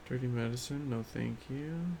 Dirty medicine, no thank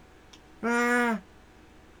you. Ah!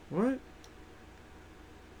 What?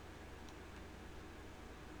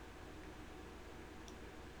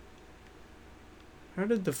 How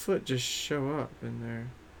did the foot just show up in there?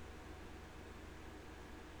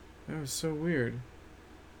 That was so weird.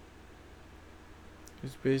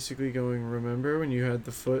 It's basically going, remember when you had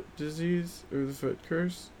the foot disease? Or the foot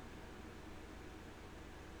curse?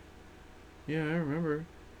 Yeah, I remember.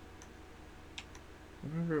 I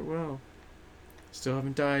remember it well. Still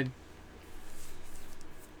haven't died.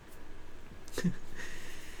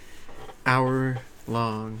 Hour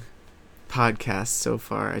long podcast so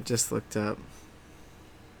far. I just looked up.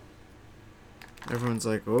 Everyone's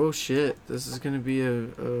like, oh shit, this is gonna be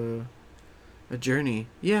a journey.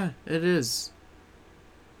 Yeah, it is.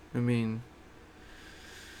 I mean,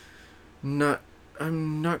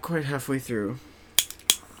 I'm not quite halfway through.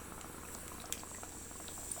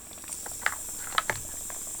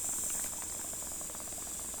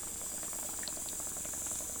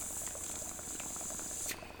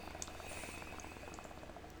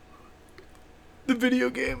 The video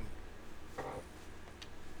game.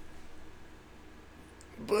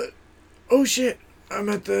 But oh shit, I'm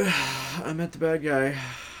at the bad guy.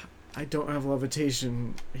 I don't have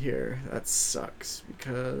levitation here. That sucks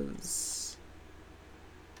because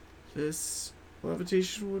this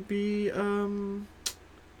levitation would be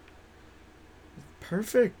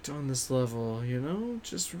perfect on this level, you know?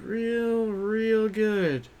 Just real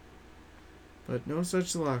good. But no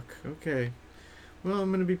such luck. Okay. Well, I'm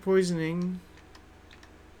gonna be poisoning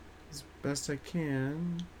as best I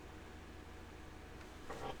can.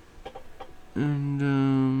 And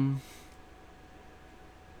I'm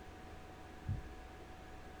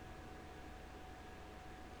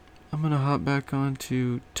gonna hop back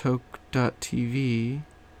onto toke.tv.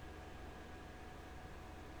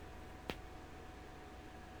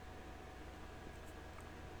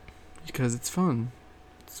 Because it's fun.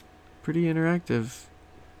 It's pretty interactive.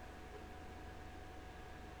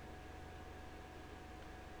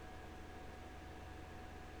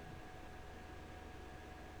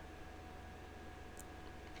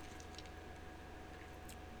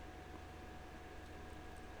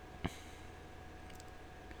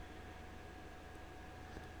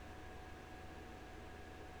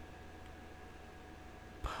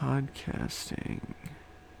 podcasting.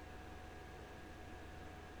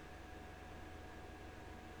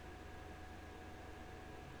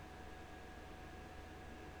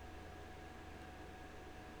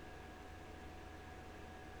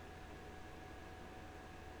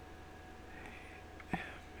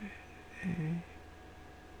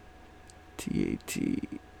 TAT.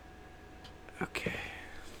 Okay.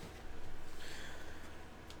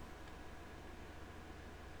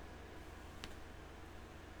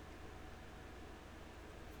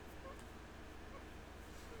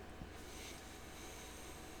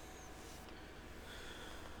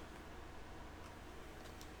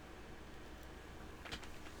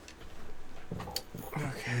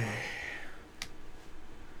 Okay.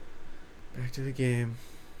 Back to the game.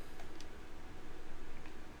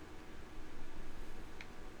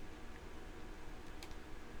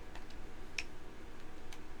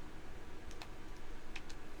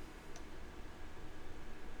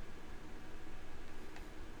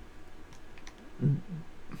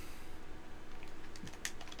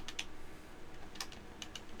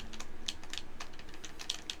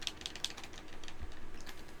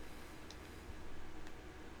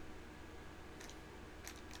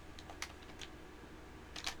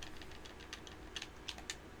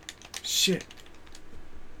 Shit.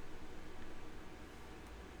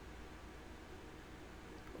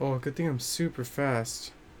 Oh, good thing I'm super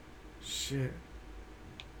fast. Shit.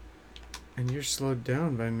 And you're slowed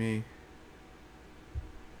down by me.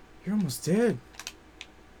 You're almost dead.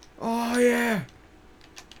 Oh, yeah.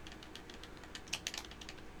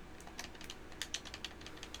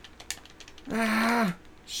 Ah!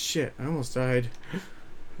 Shit, I almost died.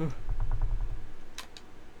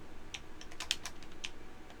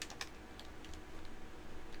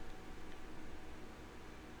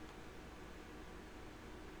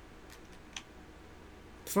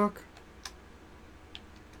 Fuck.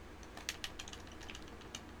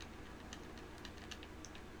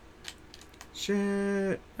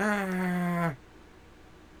 Shit. Ah.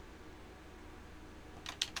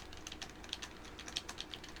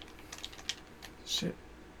 Shit.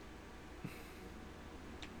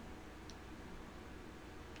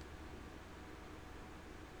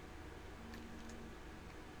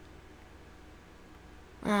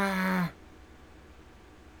 Ah.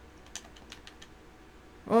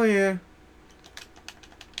 Oh, yeah.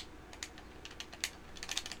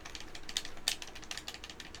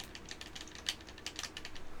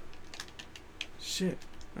 Shit.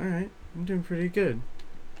 Alright. I'm doing pretty good.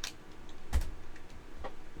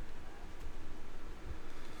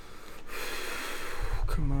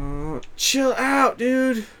 Come on. Chill out,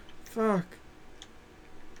 dude. Fuck.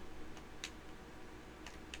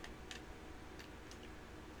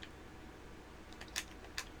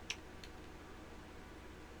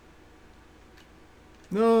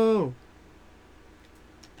 No.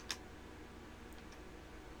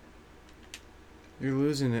 You're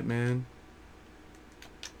losing it, man.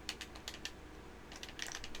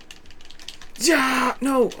 Yeah!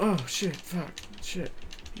 No! Oh, shit. Fuck. Shit.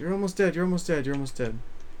 You're almost dead. You're almost dead. You're almost dead.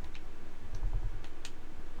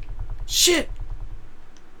 Shit!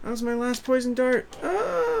 That was my last poison dart.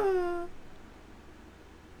 Ah!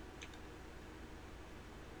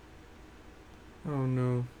 Oh,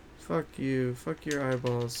 no. Fuck you. Fuck your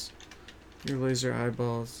eyeballs. Your laser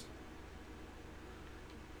eyeballs.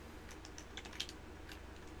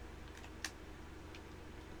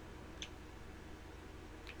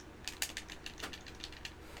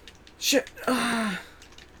 Shit! Ah!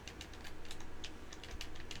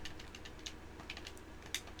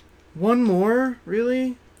 One more?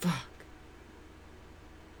 Really? Fuck.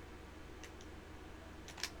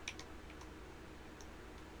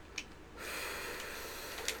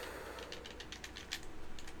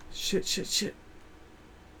 Shit, shit, shit.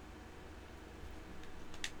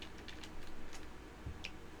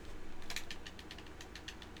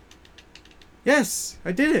 Yes!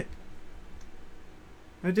 I did it!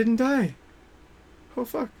 I didn't die. Oh,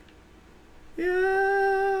 fuck.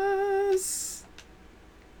 Yes!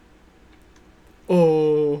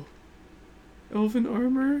 Oh. Elven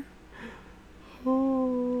armor?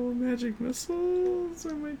 Oh, magic missiles.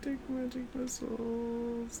 I might take magic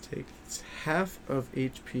missiles. Takes half of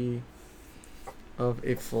HP of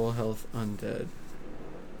a full health undead.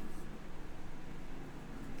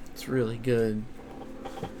 It's really good.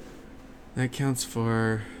 That counts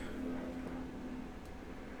for...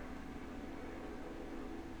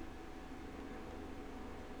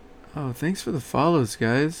 Oh, thanks for the follows,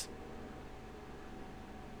 guys.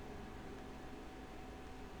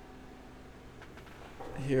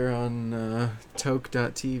 Here on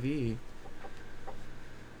Toke.tv.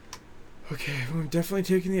 Okay, well, I'm definitely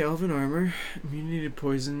taking the elven armor. Immunity to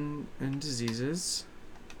poison and diseases.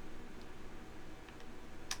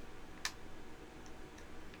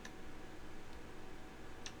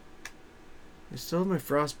 I still have my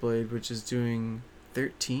frostblade, which is doing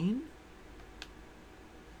 13?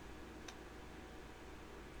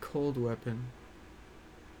 Cold weapon.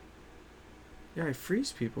 Yeah, I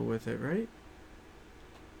freeze people with it, right?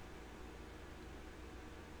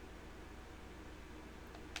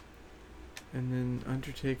 And then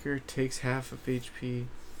Undertaker takes half of HP,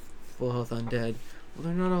 full health undead. Well,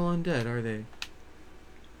 they're not all undead, are they?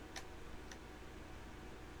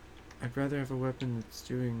 I'd rather have a weapon that's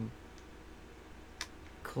doing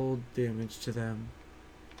cold damage to them,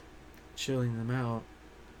 chilling them out.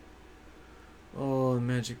 Oh,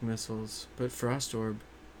 magic missiles. But Frost Orb.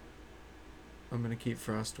 I'm gonna keep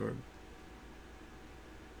Frost Orb.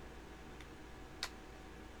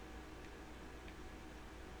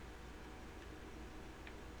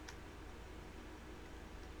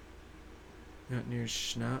 Not near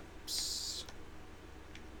Schnapps.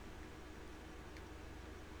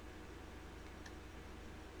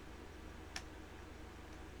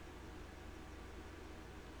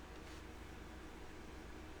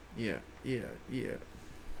 Yeah.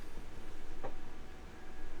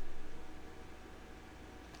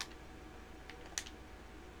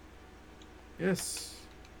 Yes.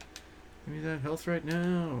 Give me that health right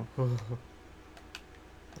now.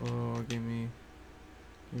 Oh, give me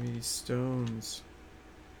these stones.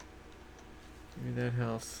 Give me that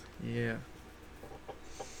health. Yeah.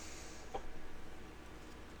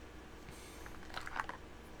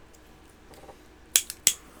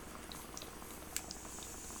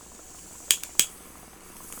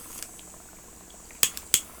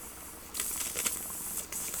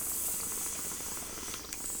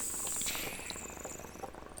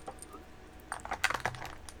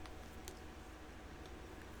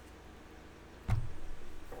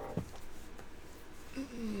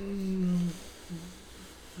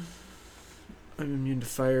 I'm immune to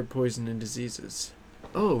fire, poison, and diseases.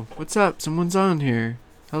 Oh, what's up? Someone's on here.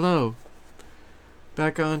 Hello.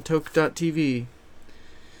 Back on Toke.tv.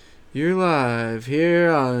 You're live here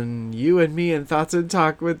on You and Me and Thoughts and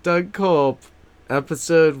Talk with Doug Culp.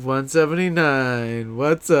 Episode 179.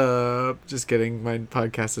 What's up? Just kidding. My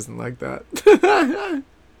podcast isn't like that.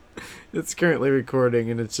 It's currently recording,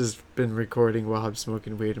 and it's just been recording while I'm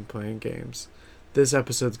smoking weed and playing games. This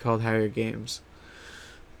episode's called Higher Games.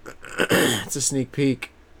 It's a sneak peek.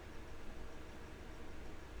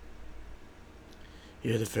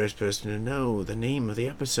 You're the first person to know the name of the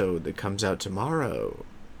episode that comes out tomorrow.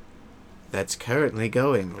 That's currently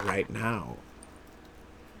going right now.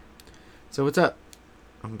 So what's up?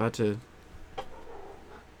 I'm about to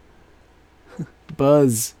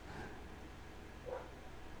buzz.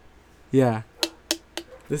 Yeah.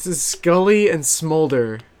 This is Scully and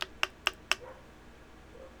Smolder.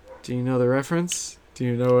 Do you know the reference? Do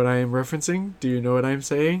you know what I am referencing? Do you know what I'm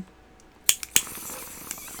saying?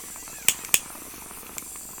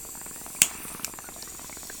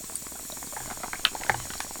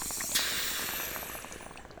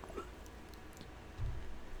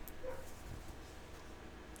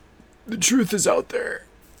 The truth is out there.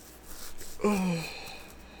 Oh.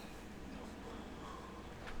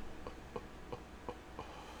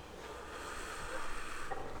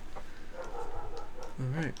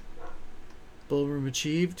 Alright. Ballroom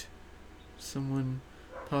achieved. Someone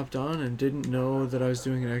popped on and didn't know that I was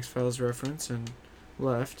doing an X-Files reference and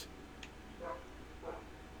left.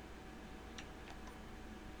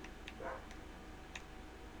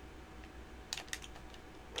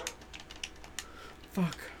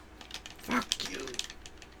 Fuck. Fuck you.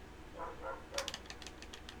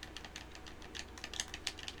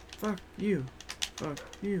 Fuck you. Fuck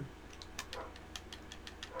you.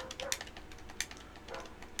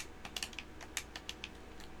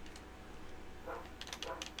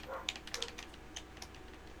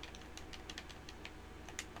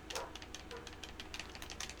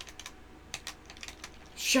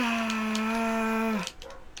 Sha.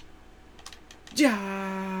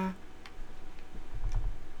 Ja.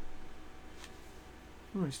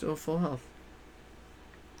 Oh, I still have full health.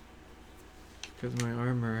 Because my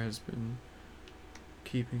armor has been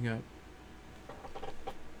keeping up.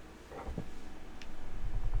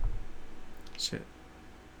 Shit.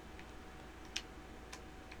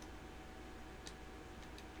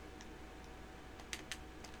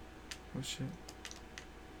 Oh shit.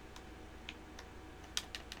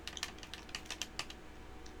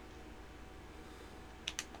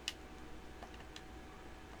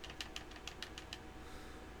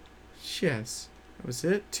 Yes. That was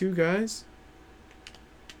it? 2 guys?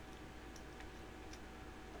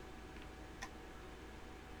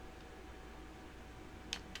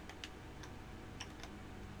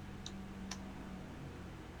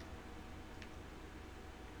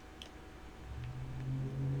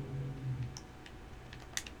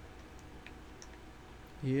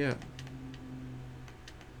 Yeah.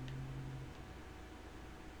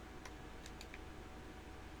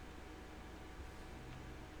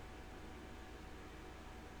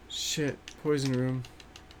 Shit. Poison room.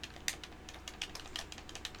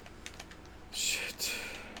 Shit.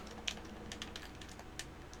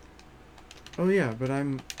 Oh yeah, but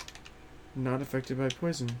I'm not affected by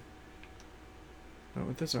poison. Not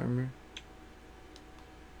with this armor.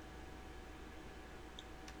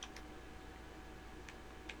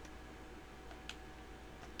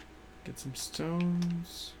 Get some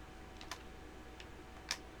stones.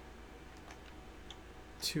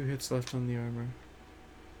 2 hits left on the armor.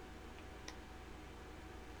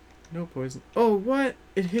 No poison. Oh, what?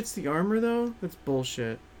 It hits the armor, though? That's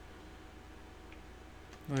bullshit.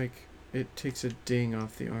 Like, it takes a ding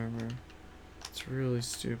off the armor. It's really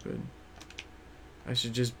stupid. I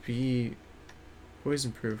should just be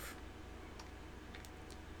poison proof.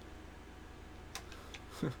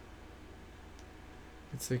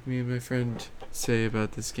 It's like me and my friend say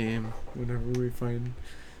about this game whenever we find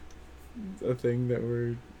a thing that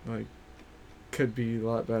we're like could be a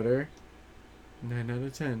lot better. 9 out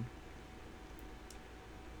of 10.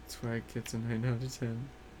 That's why it gets a 9 out of 10.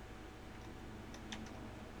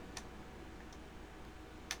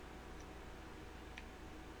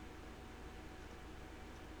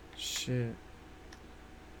 Shit.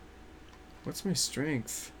 What's my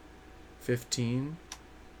strength? 15?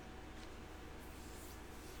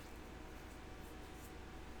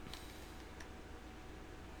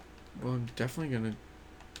 Well, I'm definitely gonna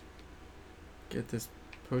get this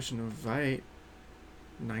potion of Vite.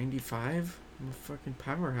 95? I'm a fucking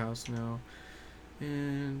powerhouse now.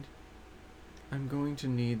 And I'm going to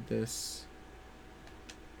need this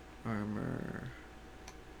armor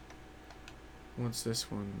once this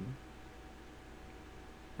one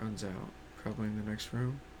runs out. Probably in the next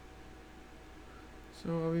room.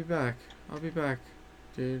 So I'll be back. I'll be back,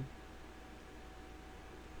 dude.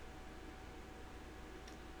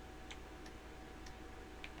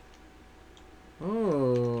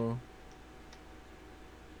 Oh.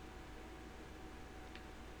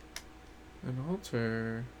 An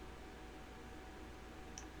altar.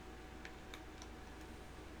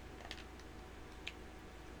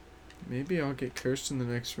 Maybe I'll get cursed in the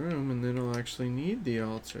next room and then I'll actually need the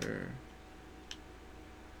altar.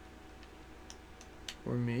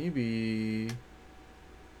 Or maybe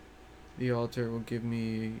the altar will give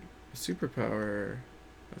me a superpower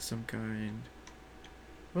of some kind.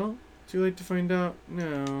 Well, too late to find out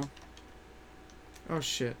now. Oh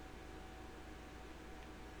shit.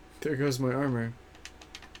 There goes my armor.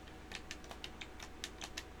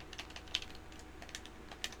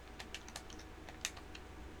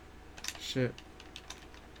 Shit.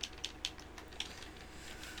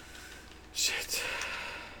 Shit.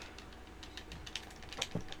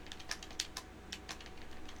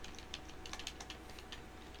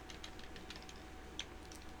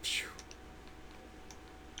 Phew.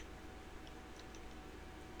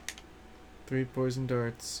 3 poison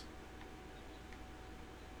darts.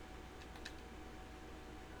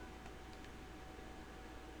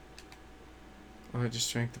 Oh, I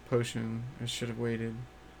just drank the potion. I should have waited.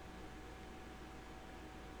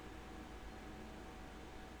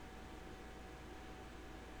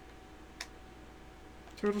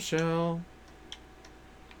 Turtle shell.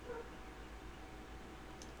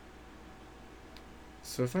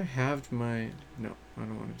 So if I halved my... No, I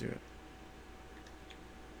don't want to do it.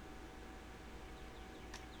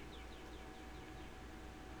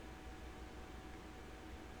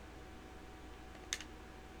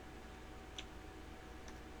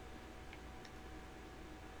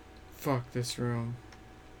 Fuck this room.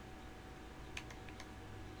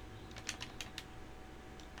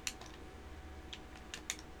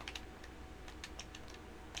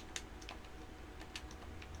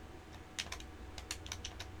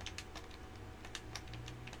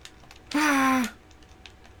 Ah!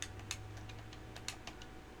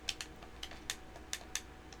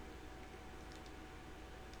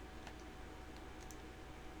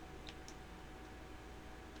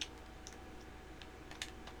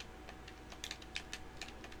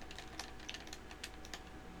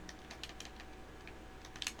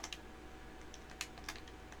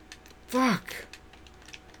 Fuck!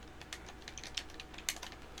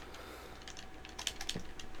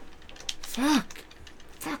 Fuck!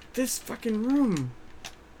 Fuck this fucking room!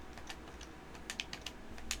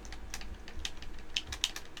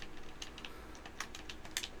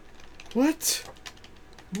 What?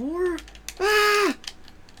 More? Ah!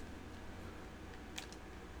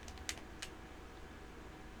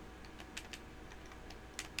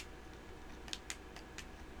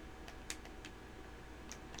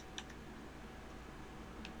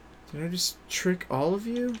 Did I just trick all of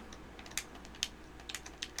you?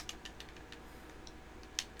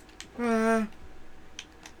 Ah.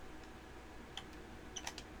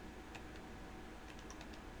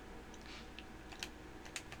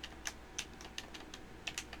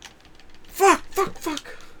 Fuck! Fuck!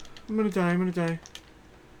 Fuck! I'm gonna die. I'm gonna die.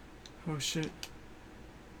 Oh shit.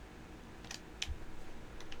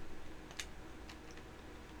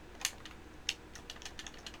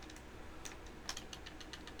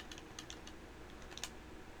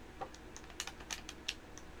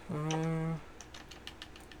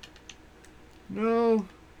 No.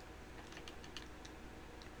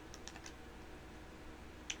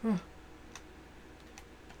 Huh.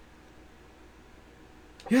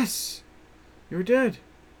 Yes! You're dead.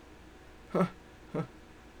 Huh. Huh.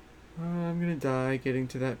 I'm gonna die getting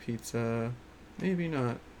to that pizza. Maybe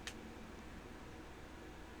not.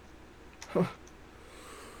 Huh.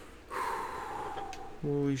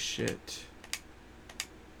 Holy shit.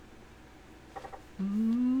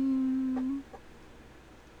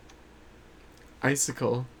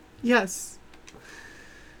 Icicle. Yes!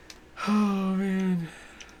 Oh man.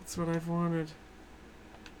 That's what I've wanted.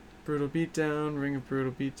 Brutal beatdown, ring of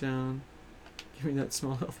brutal beatdown. Give me that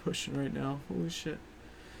small health potion right now. Holy shit.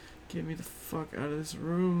 Get me the fuck out of this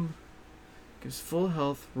room. Gives full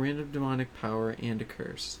health, random demonic power, and a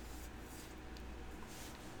curse.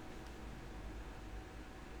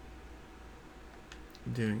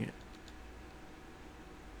 I'm doing it.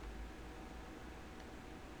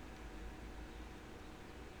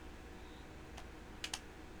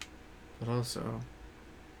 But also,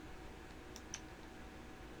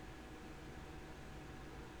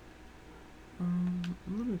 I'm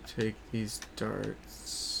gonna take these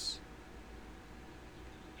darts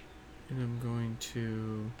and I'm going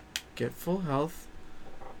to get full health,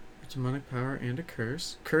 demonic power, and a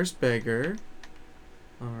curse. Curse beggar.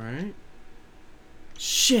 Alright.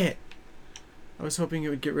 Shit! I was hoping it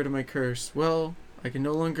would get rid of my curse. Well, I can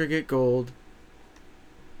no longer get gold.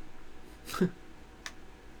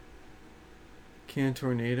 Can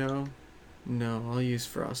tornado? No, I'll use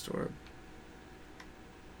frost orb.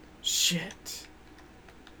 Shit.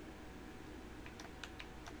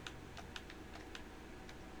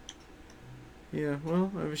 Yeah,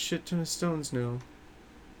 well, I have a shit ton of stones now.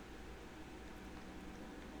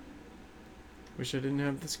 Wish I didn't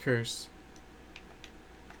have this curse.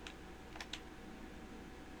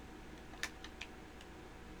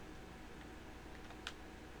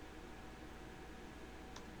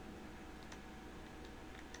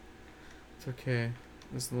 It's okay,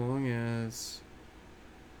 as long as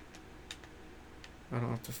I don't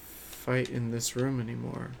have to fight in this room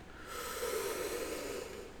anymore.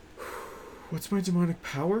 What's my demonic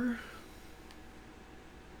power?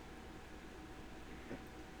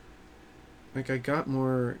 Like, I got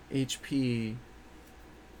more HP.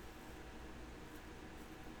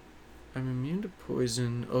 I'm immune to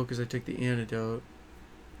poison. Oh, because I took the antidote.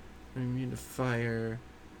 I'm immune to fire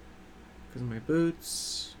because of my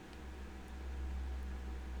boots.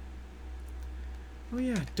 Oh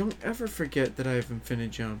yeah, don't ever forget that I have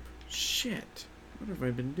infinite jump. Shit. What have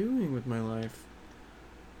I been doing with my life?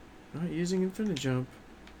 Not using infinite jump.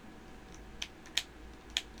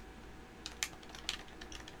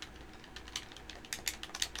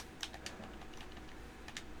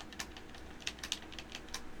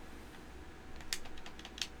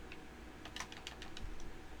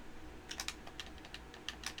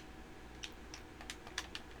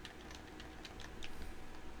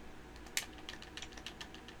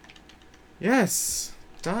 Yes!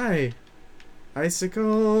 Die!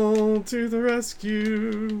 Icicle to the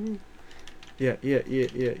rescue! Yeah.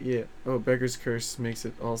 Oh, Beggar's Curse makes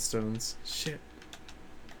it all stones. Shit.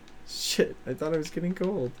 Shit, I thought I was getting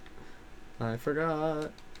gold. I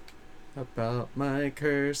forgot about my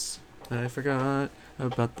curse. I forgot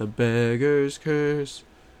about the Beggar's Curse.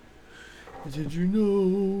 Did you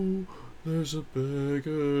know there's a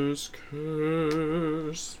Beggar's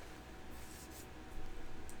Curse?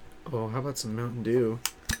 Oh, how about some Mountain Dew?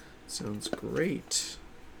 Sounds great.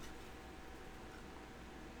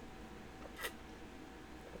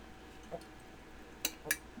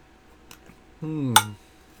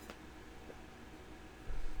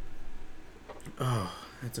 Oh,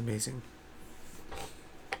 that's amazing.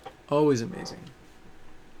 Always amazing.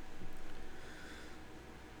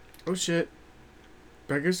 Oh shit.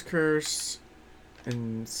 Beggar's Curse.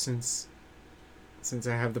 And since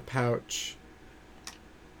I have the pouch,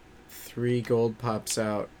 3 gold pops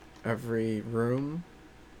out every room.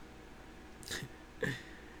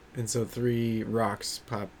 And so 3 rocks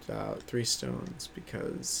popped out, 3 stones,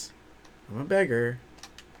 because I'm a beggar.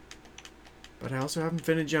 But I also have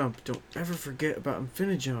Infinite Jump. Don't ever forget about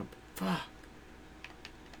Infinite Jump. Fuck.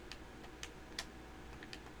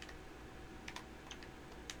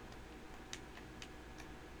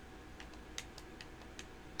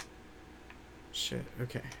 Shit,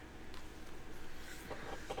 okay.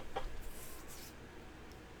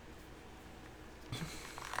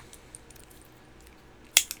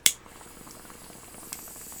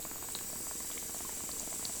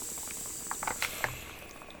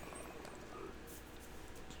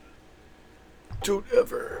 Don't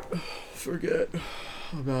ever forget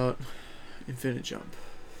about Infinite Jump.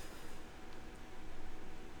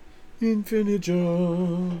 Infinite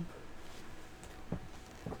Jump.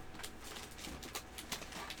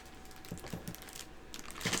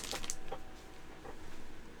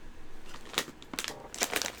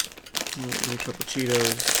 A couple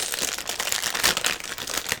Cheetos.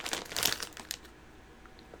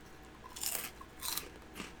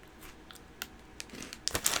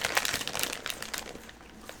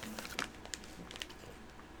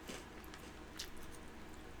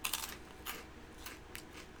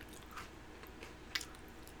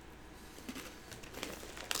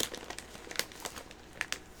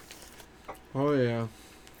 Oh yeah.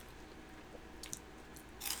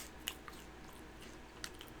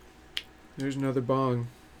 There's another bong.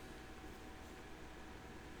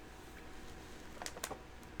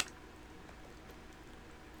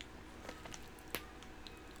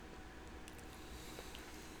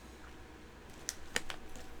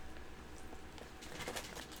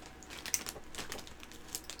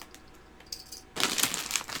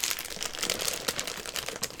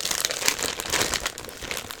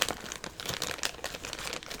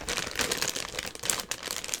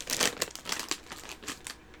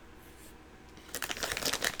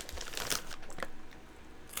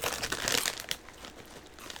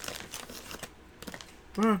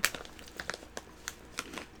 Ah.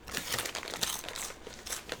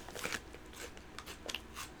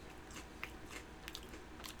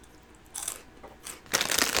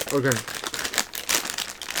 Okay.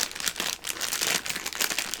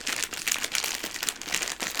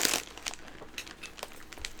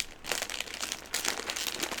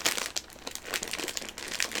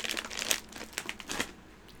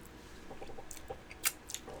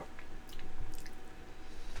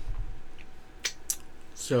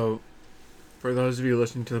 So, for those of you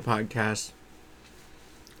listening to the podcast,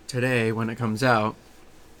 today when it comes out,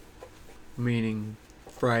 meaning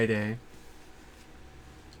Friday,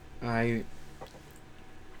 I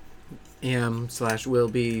am/will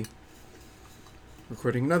be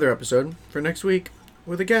recording another episode for next week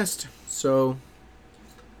with a guest. So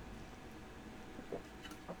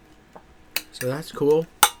that's cool.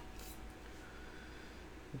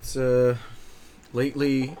 It's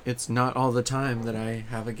lately it's not all the time that I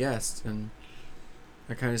have a guest, and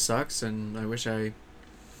that kind of sucks, and I wish I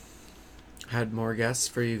had more guests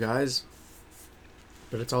for you guys.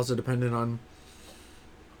 But it's also dependent on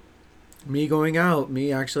me going out,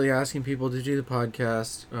 me actually asking people to do the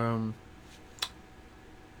podcast.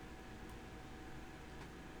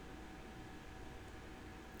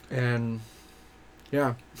 And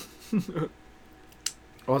yeah.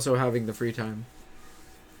 Also having the free time.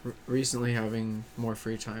 Recently having more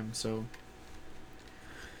free time, so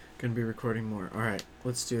gonna be recording more. Alright,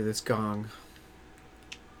 let's do this gong.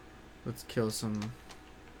 Let's kill some.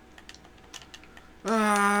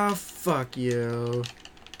 Ah, fuck you.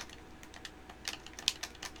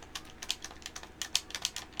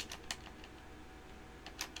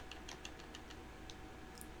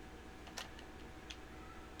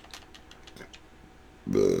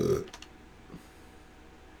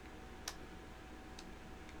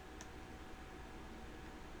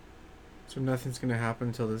 So nothing's gonna happen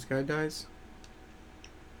until this guy dies?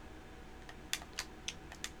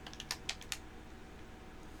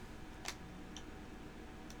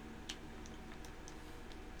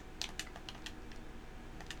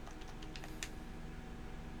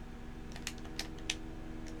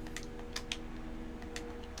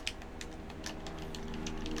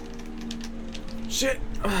 Shit!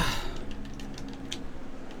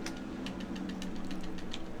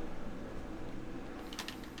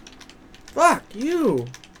 Fuck you!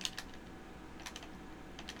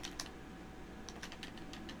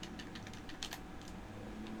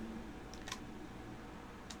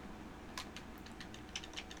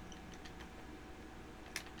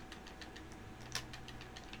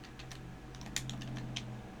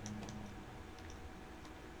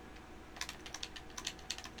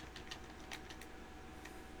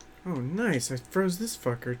 Oh, nice. I froze this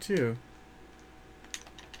fucker, too.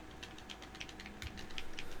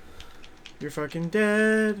 You're fucking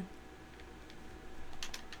dead.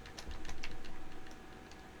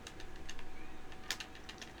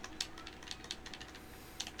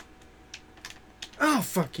 Oh,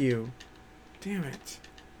 fuck you. Damn it.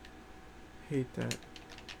 Hate that.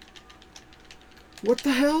 What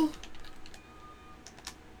the hell?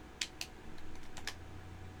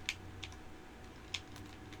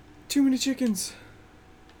 Too many chickens.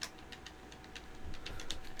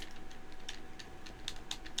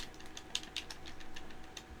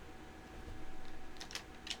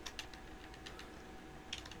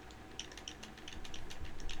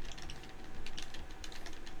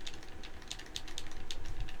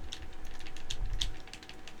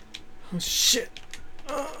 Oh shit.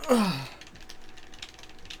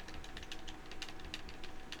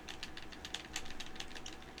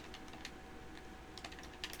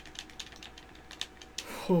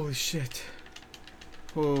 Holy shit.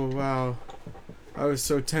 Oh wow. I was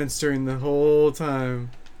so tense during the whole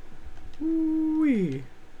time. Wee.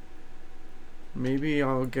 Maybe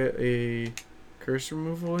I'll get a curse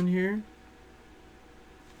removal in here.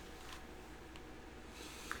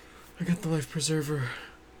 I got the life preserver.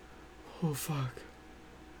 Oh fuck.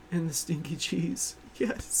 And the stinky cheese.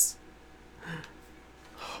 Yes.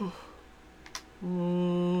 Oh.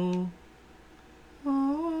 Oh.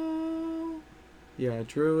 Oh. Yeah,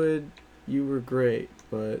 Druid, you were great,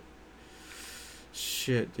 but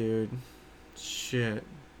shit, dude. Shit.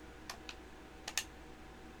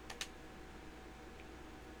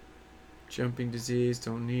 Jumping disease,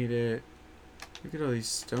 don't need it. Look at all these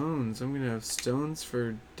stones. I'm gonna have stones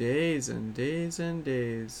for days and days and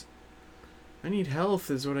days. I need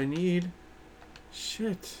health is what I need.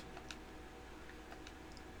 Shit.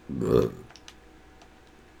 Ugh.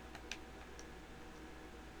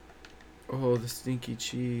 Oh, the stinky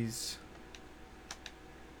cheese.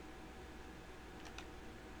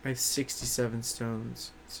 I have 67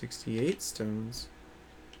 stones. 68 stones.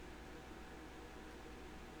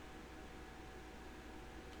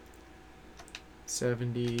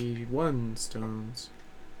 $71 stones.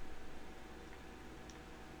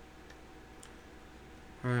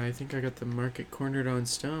 Alright, I think I got the market cornered on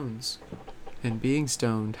stones. And being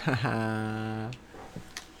stoned. Haha.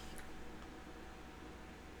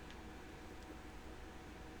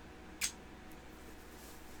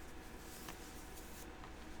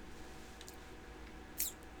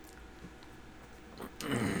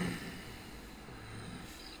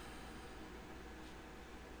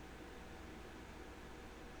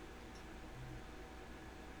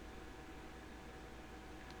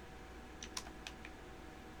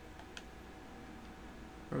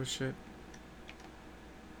 Oh shit.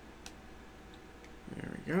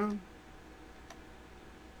 There we go.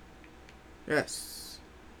 Yes.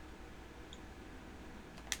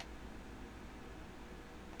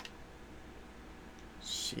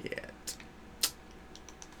 Shit.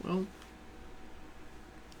 Well.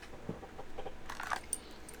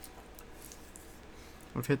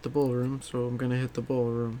 I've hit the ballroom, so I'm gonna hit the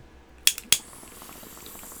ballroom.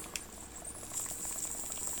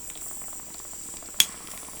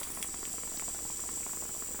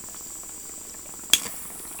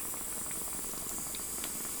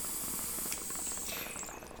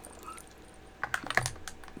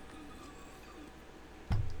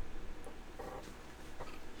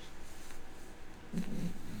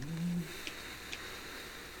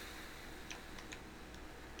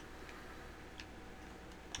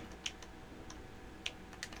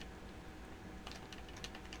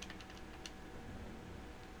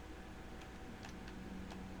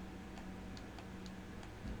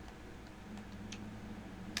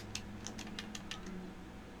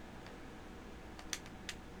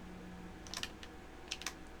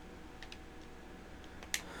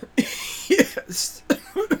 Yes.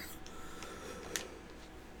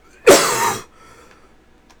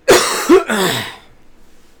 I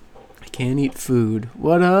can't eat food.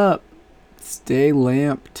 What up? Stay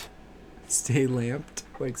lamped. Stay lamped?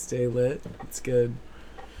 Like stay lit? It's good.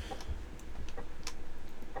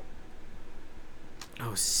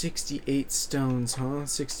 Oh, 68 stones, huh?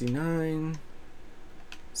 69.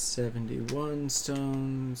 71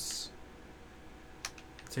 stones.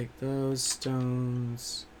 Take those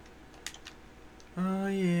stones. Oh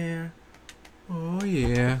yeah. Oh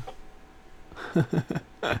yeah.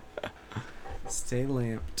 Stay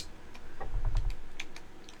lamped.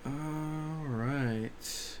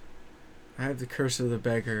 Alright. I have the curse of the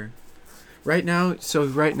beggar. Right now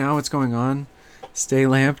what's going on, Stay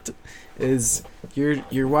Lamped, is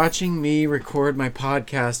you're watching me record my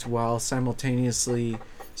podcast while simultaneously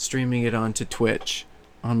streaming it onto Twitch,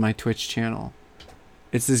 on my Twitch channel.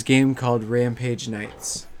 It's this game called Rampage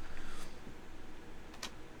Knights.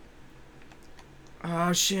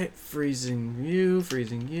 Oh shit, freezing you.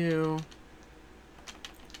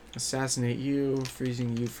 Assassinate you,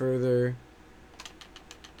 freezing you further.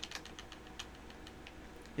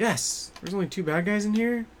 Yes! There's only 2 bad guys in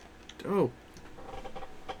here? Oh.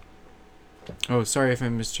 Oh, sorry if I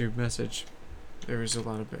missed your message. There was a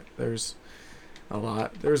lot of it. There's a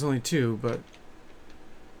lot. There was only 2, but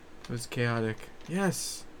it was chaotic.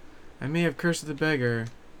 Yes! I may have cursed the beggar,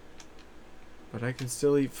 but I can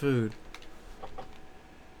still eat food.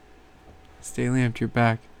 Stay lamped, you're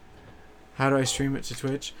back. How do I stream it to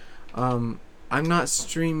Twitch? I'm not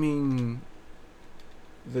streaming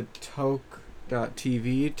the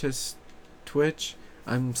toke.tv to Twitch.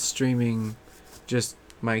 I'm streaming just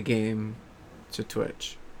my game to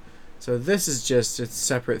Twitch. So this is just a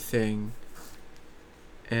separate thing.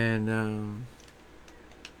 And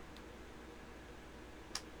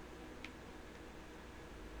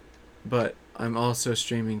but I'm also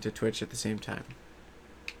streaming to Twitch at the same time.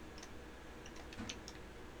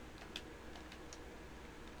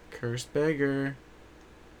 Cursed beggar.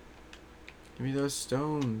 Give me those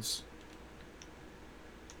stones.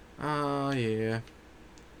 Oh, yeah.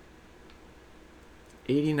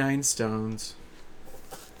 89 stones.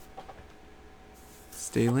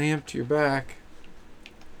 Stay lamped, you're back.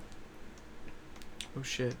 Oh,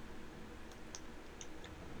 shit.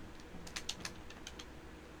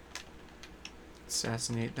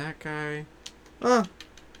 Assassinate that guy. Ah!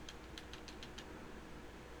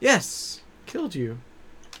 Yes! Killed you.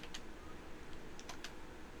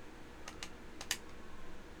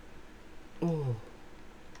 Oh.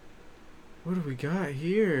 What do we got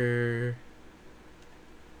here?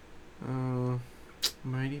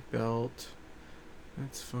 Mighty belt.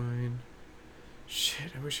 That's fine.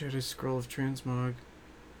 Shit, I wish I had a scroll of transmog.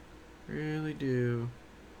 Really do.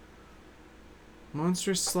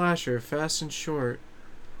 Monstrous slasher, fast and short.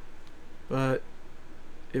 But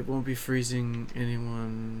it won't be freezing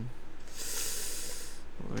anyone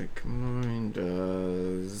like mine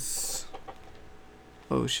does.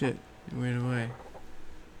 Oh shit, you went away.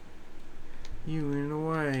 You went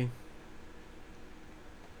away.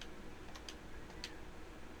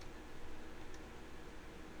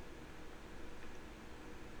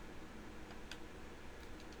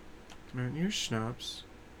 Mountaineer schnapps.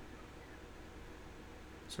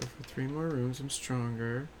 So for 3 more rooms, I'm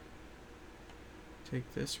stronger.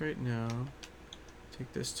 Take this right now.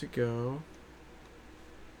 Take this to go.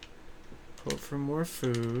 Hope for more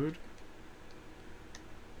food.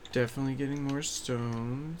 Definitely getting more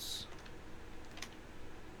stones.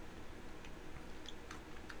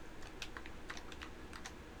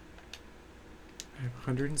 I have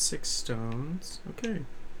 106 stones. Okay.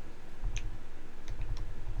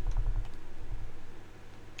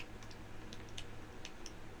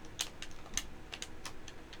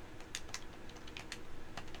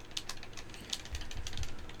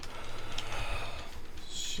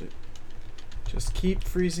 Shit. Just keep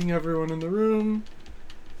freezing everyone in the room.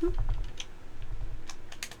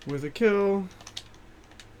 With a kill.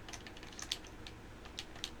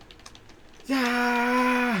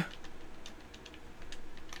 Yeah!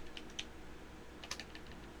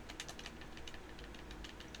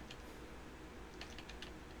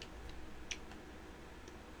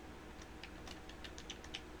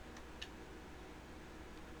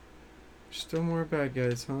 Still more bad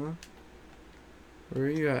guys, huh? Where are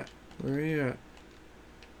you at? Where are you at?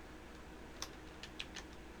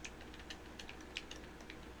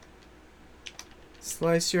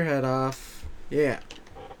 Slice your head off. Yeah.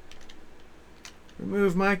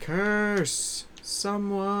 Remove my curse.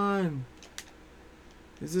 Someone.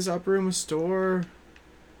 Is this upper room a store?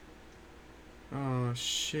 Oh,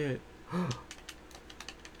 shit.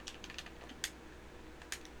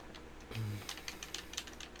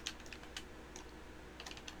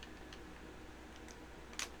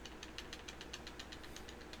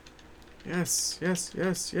 Yes, yes,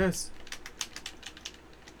 yes, yes.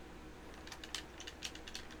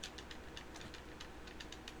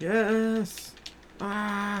 Yes.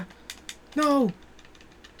 Ah. No.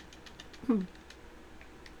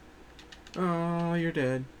 Oh, you're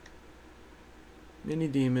dead. Mini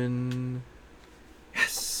demon.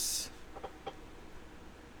 Yes.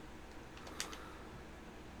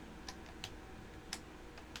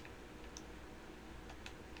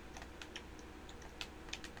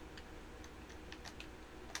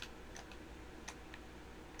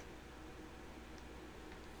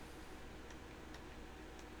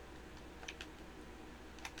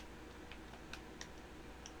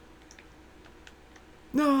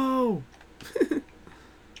 No.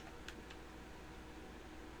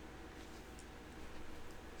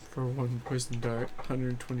 For 1 poison dart,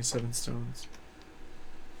 127 stones.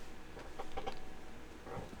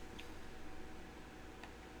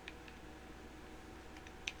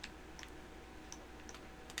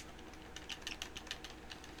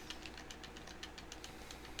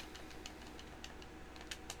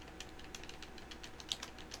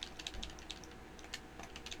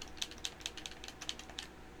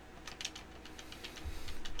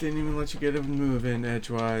 Didn't even let you get a move in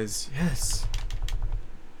edgewise. Yes.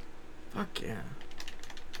 Fuck yeah.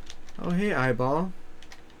 Oh, hey, eyeball.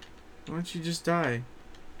 Why don't you just die?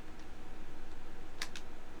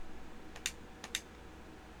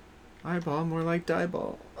 Eyeball, more like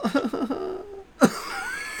dieball.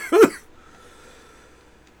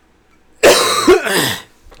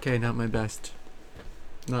 Okay, not my best.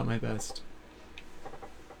 Not my best.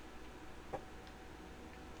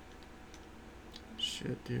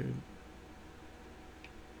 Shit, dude.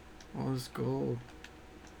 All this gold.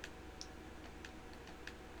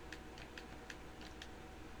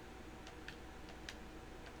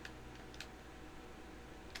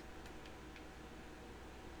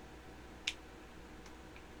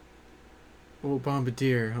 Oh,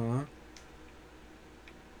 bombardier, huh?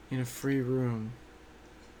 In a free room.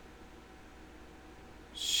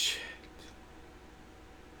 Shit.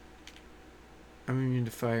 I'm immune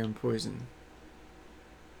to fire and poison.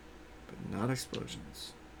 But not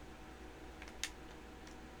explosions.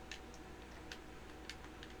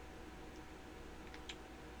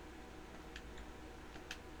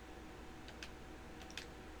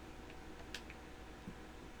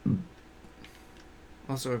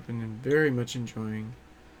 Also, I've been very much enjoying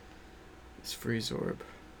this freeze orb.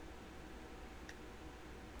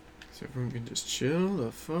 So everyone can just chill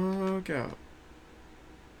the fuck out.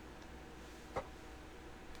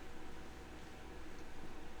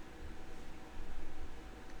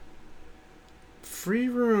 Free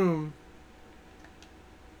room.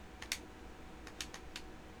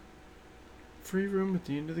 Free room at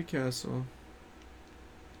the end of the castle.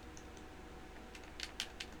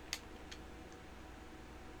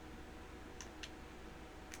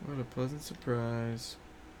 What a pleasant surprise.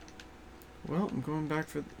 Well, I'm going back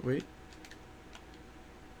for... Wait.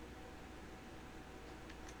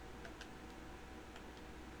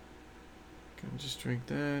 Can I just drink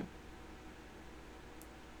that?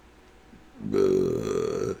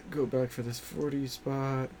 Go back for this 40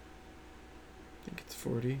 spot. I think it's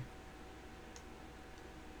 40.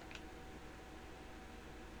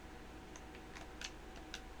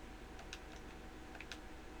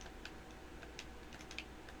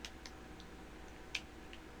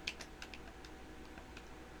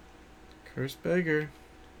 Cursed beggar.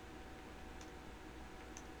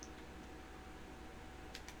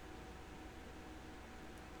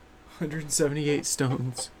 $178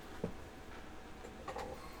 stones.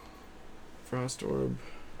 Frost orb.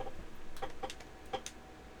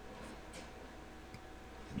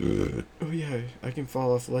 Oh yeah, I can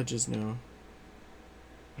fall off ledges now.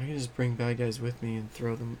 I can just bring bad guys with me and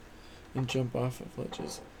throw them and jump off of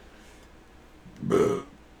ledges.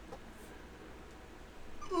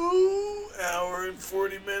 Oh, hour and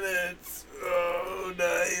 40 minutes. Oh,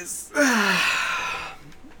 nice.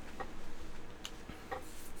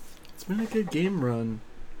 It's been a good game run.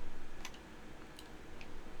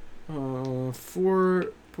 4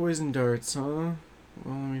 poison darts, huh? Well,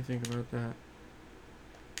 let me think about that.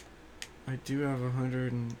 I do have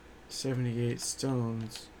 178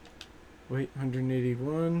 stones. Wait,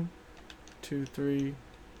 181, 2, 3.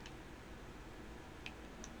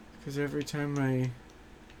 Because every time I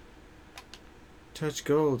touch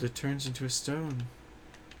gold, it turns into a stone.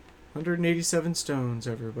 187 stones,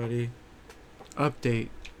 everybody. Update.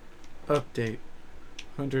 Update.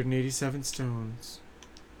 187 stones.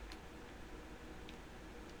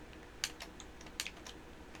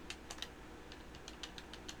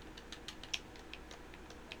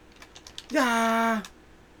 Yeah.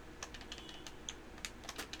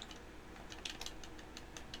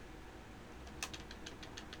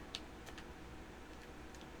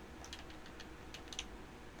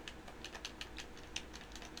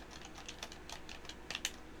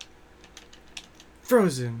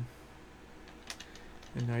 Frozen.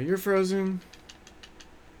 And now you're frozen.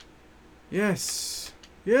 Yes.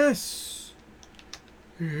 Yes.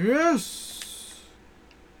 Yes.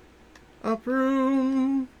 Up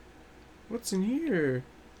room. What's in here?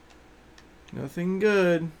 Nothing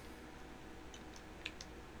good.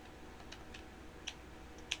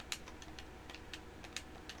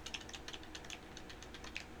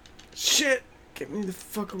 Shit! Get me the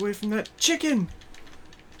fuck away from that chicken!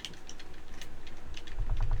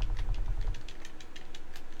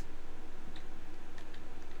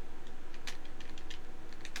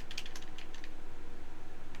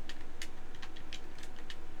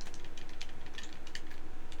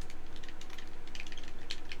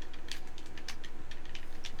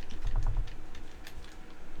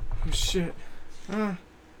 Oh shit. Ah.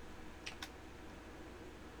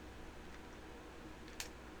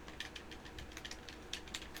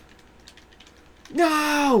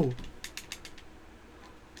 No!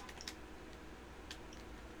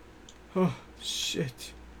 Oh,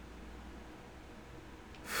 shit.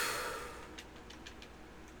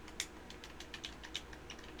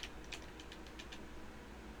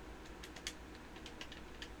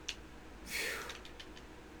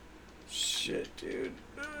 Shit, dude.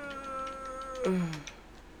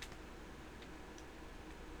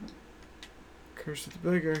 Curse of the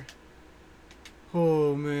beggar.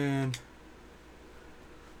 Oh, man.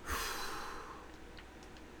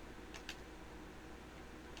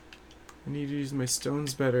 I need to use my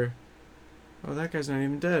stones better. Oh, that guy's not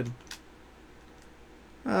even dead.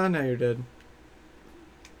 Ah, now you're dead.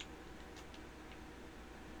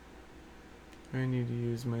 I need to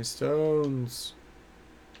use my stones.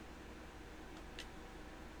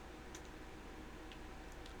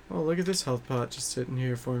 Oh, look at this health pot just sitting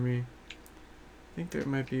here for me. I think there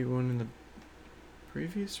might be one in the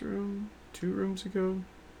previous room, 2 rooms ago.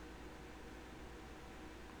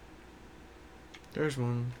 There's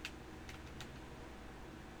one.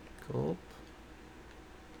 Gulp.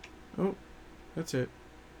 Oh, that's it.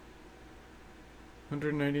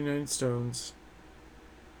 199 stones.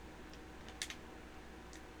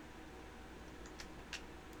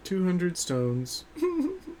 $200 stones.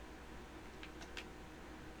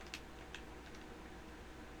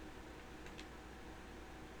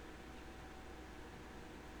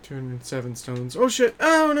 207 stones. Oh shit!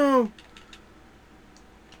 Oh no!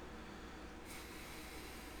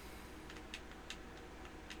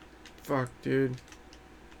 Fuck, dude.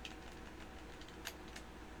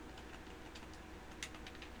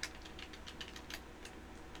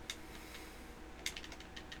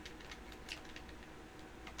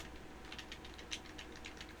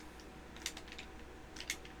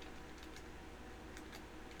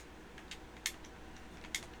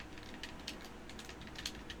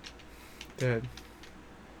 Dead.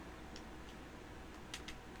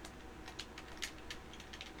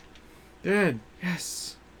 Dead!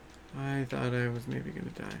 Yes! I thought I was maybe gonna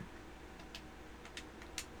die.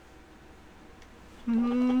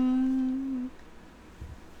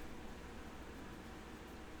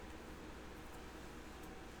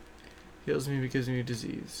 Heals me because of new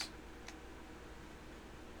disease.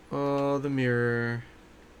 Oh, the mirror.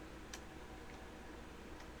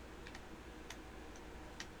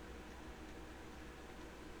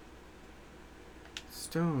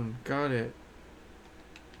 Stone, got it.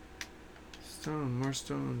 Stone, more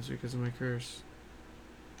stones because of my curse.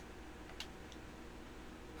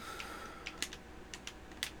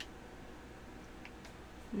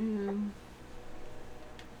 Man.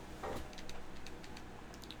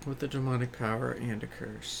 With a demonic power and a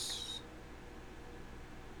curse.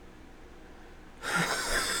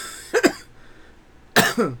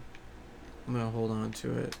 I'm gonna hold on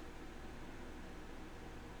to it.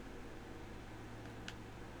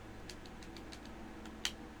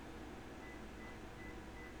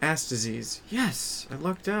 Ass disease. Yes! I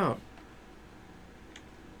lucked out.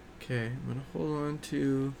 Okay, I'm gonna hold on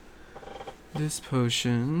to this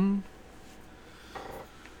potion.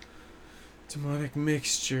 Demonic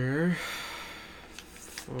mixture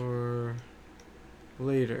for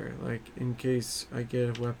later, like in case I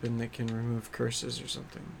get a weapon that can remove curses or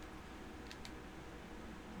something.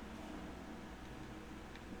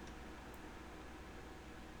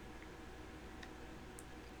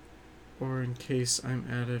 Or in case I'm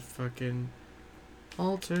at a fucking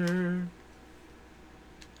altar.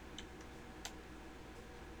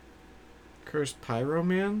 Cursed Pyro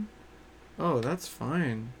Man? Oh, that's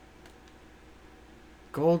fine.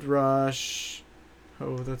 Gold Rush.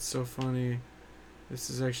 Oh, that's so funny.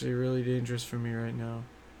 This is actually really dangerous for me right now.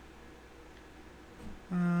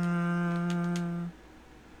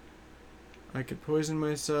 I could poison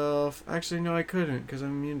myself. Actually, no, I couldn't because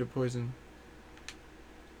I'm immune to poison.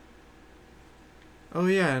 Oh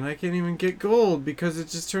yeah, and I can't even get gold because it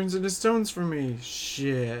just turns into stones for me.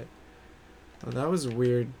 Shit. Oh, that was a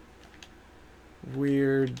weird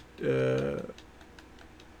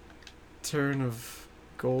turn of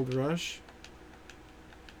Gold Rush.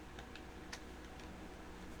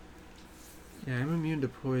 Yeah, I'm immune to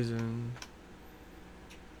poison.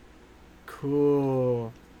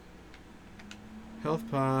 Cool. Health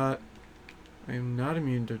pot. I am not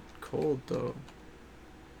immune to cold though.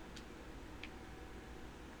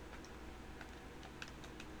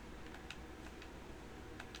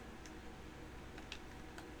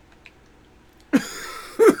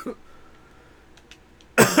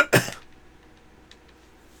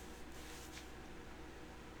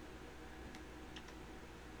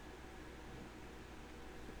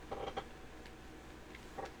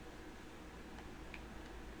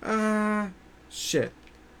 Shit.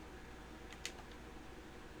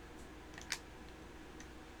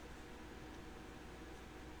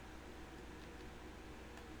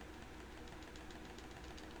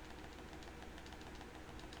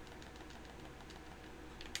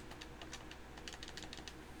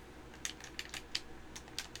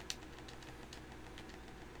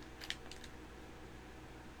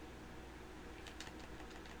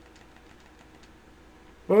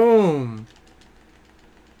 Boom.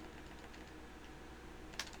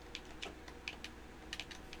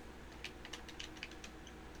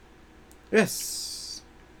 Yes.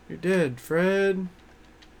 You're dead, Fred.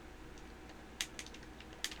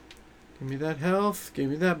 Give me that health. Give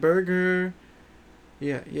me that burger.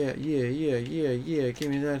 Yeah. Give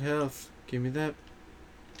me that health. Give me that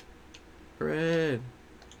bread.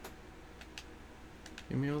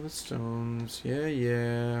 Give me all the stones.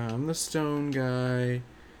 Yeah. I'm the stone guy.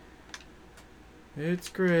 It's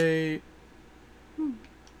great.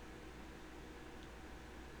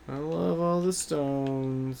 I love all the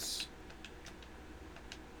stones.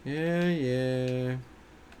 Yeah.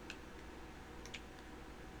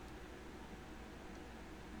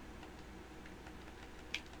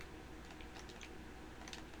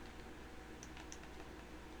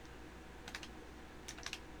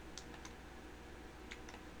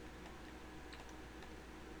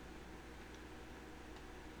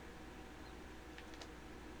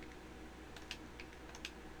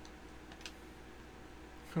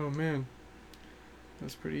 Oh man,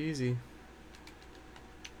 that's pretty easy.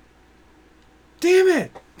 Damn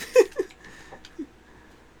it!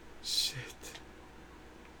 Shit.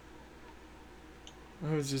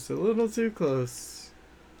 I was just a little too close.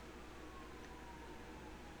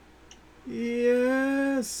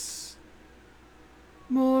 Yes!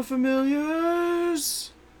 More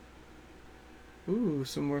familiars! Ooh,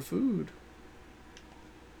 some more food.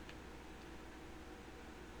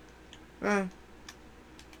 Ah.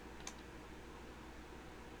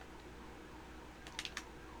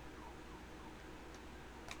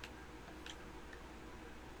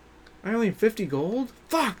 I only have 50 gold?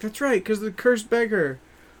 Fuck, that's right, because of the cursed beggar.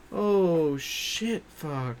 Oh, shit,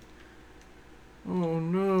 fuck. Oh,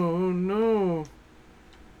 no.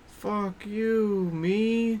 Fuck you,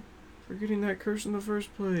 me. For getting that curse in the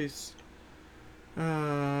first place.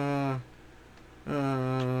 I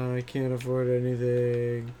can't afford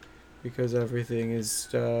anything. Because everything is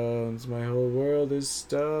stones. My whole world is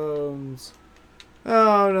stones.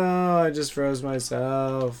 Oh, no, I just froze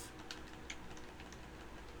myself.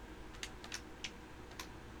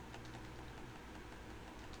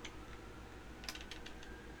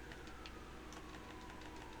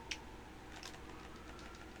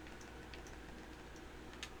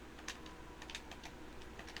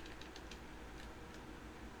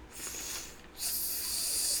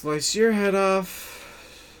 Slice your head off.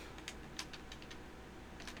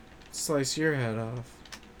 Slice your head off.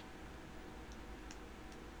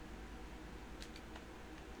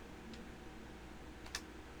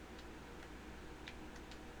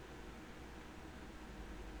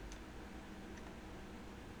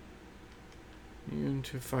 Immune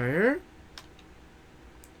to fire?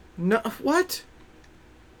 No, what?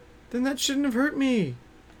 Then that shouldn't have hurt me.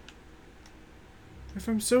 If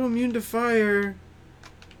I'm so immune to fire...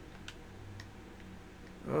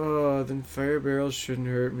 Oh, then fire barrels shouldn't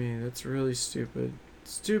hurt me. That's really stupid.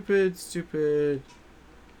 Stupid.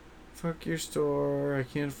 Fuck your store. I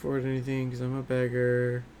can't afford anything because I'm a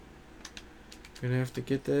beggar. Gonna have to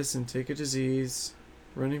get this and take a disease.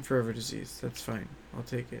 Running forever disease. That's fine. I'll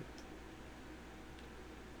take it.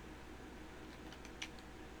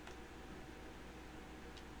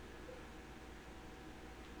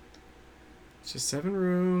 It's just 7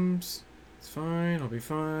 rooms. It's fine. I'll be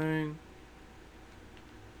fine.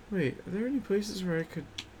 Wait, are there any places where I could...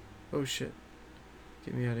 Oh shit.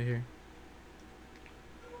 Get me out of here.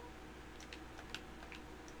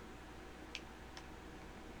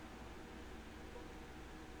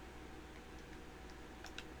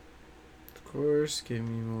 Of course, give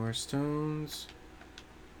me more stones.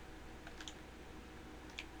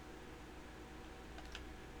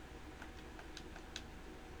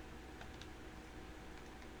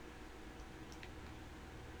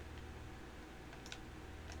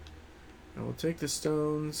 I will take the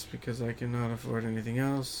stones because I cannot afford anything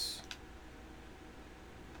else.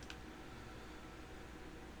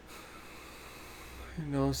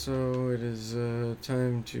 And also, it is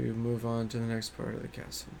time to move on to the next part of the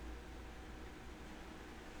castle.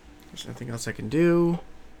 There's nothing else I can do.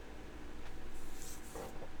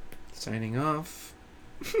 Signing off.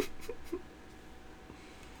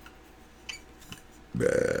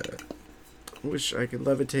 Wish I could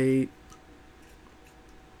levitate.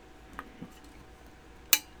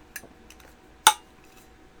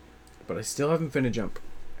 But I still haven't finna jump.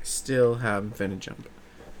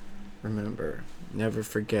 Remember, never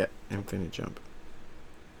forget infinite jump.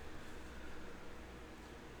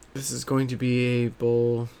 This is going to be a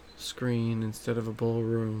bowl screen instead of a bowl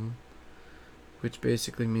room, which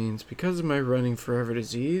basically means because of my running forever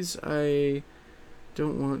disease, I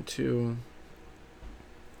don't want to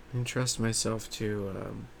entrust myself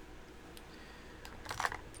to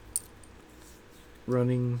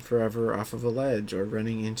running forever off of a ledge or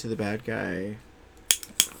running into the bad guy.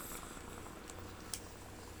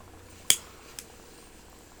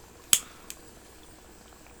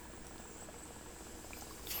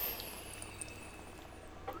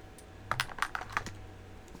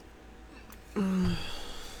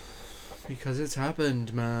 Because it's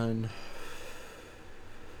happened, man.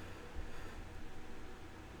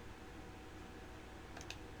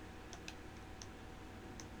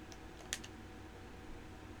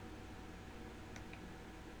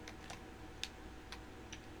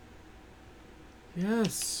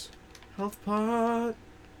 Yes. Health pot.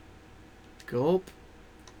 Gulp.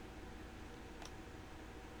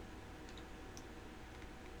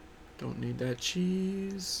 Don't need that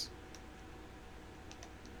cheese.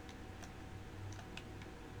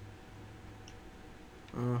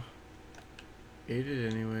 Ate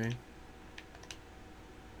it anyway.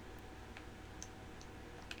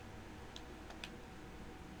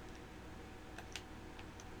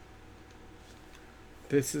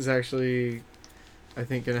 This is actually, I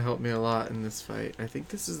think, gonna help me a lot in this fight. I think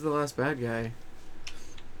this is the last bad guy.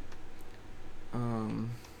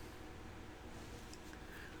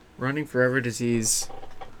 Running Forever Disease.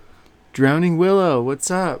 Drowning Willow,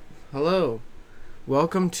 what's up? Hello.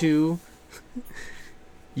 Welcome to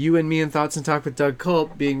You and Me and Thoughts and Talk with Doug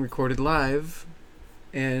Culp being recorded live.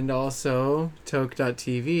 And also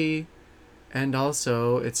Toke.tv. And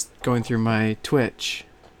also it's going through my Twitch.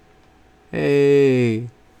 Hey.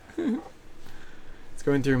 It's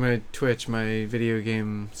going through my Twitch, my video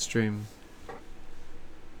game stream.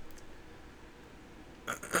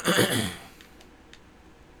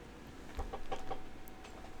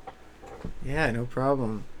 Yeah, no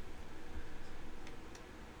problem.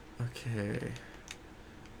 Okay.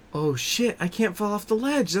 Oh shit, I can't fall off the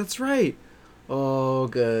ledge, that's right. Oh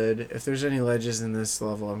good. If there's any ledges in this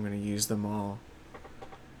level, I'm gonna use them all.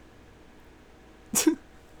 It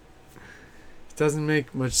doesn't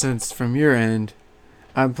make much sense from your end.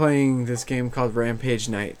 I'm playing this game called Rampage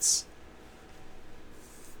Knights.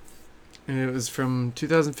 And it was from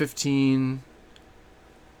 2015.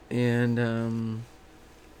 And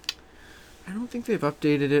I don't think they've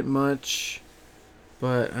updated it much.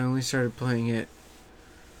 But I only started playing it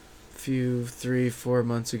 3-4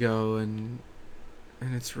 months ago, and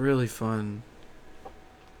it's really fun.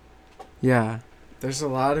 Yeah, there's a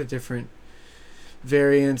lot of different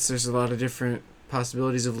variants. There's a lot of different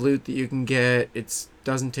possibilities of loot that you can get. It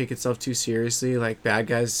doesn't take itself too seriously. Like, bad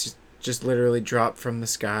guys just literally drop from the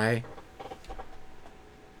sky.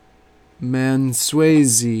 Man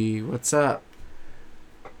Swayze, what's up?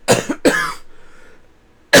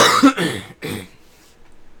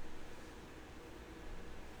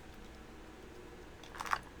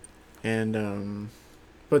 And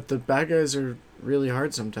but the bad guys are really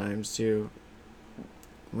hard sometimes too,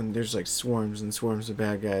 when there's like swarms and swarms of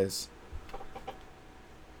bad guys.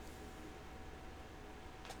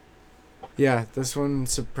 Yeah, this one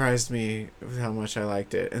surprised me with how much I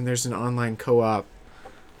liked it. And there's an online co-op.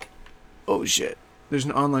 Oh shit. There's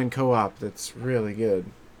an online co-op that's really good.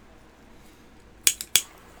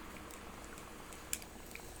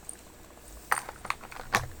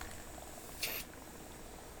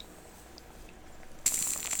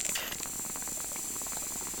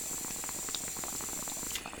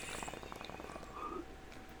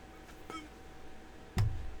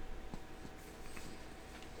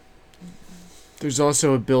 There's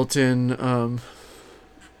also a built-in,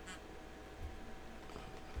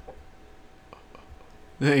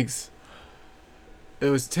 thanks. It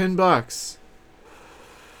was $10.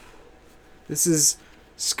 This is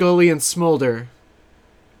Scully and Smolder.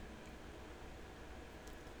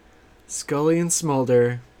 Scully and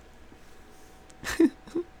Smolder.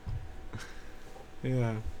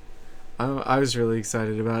 Yeah. I was really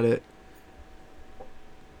excited about it.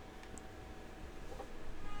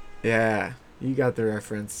 Yeah. You got the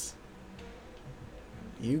reference.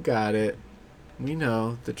 You got it. We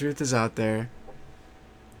know. The truth is out there.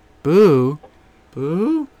 Boo.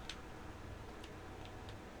 Boo?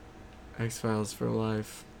 X-Files for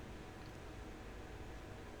life.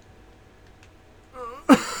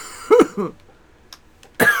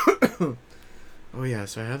 Oh yeah,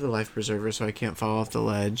 so I have the life preserver so I can't fall off the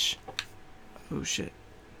ledge. Oh shit.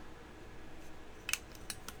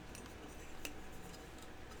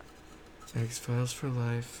 X-Files for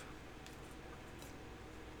life.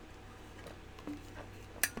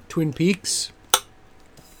 Twin Peaks.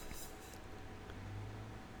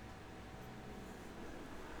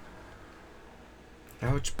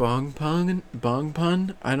 Ouch, bong pun?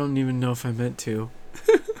 I don't even know if I meant to.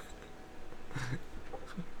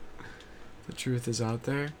 truth is out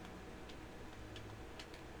there.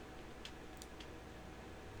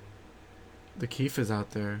 The Keef is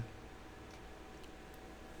out there.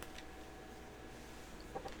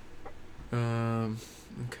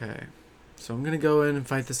 Okay. So I'm gonna go in and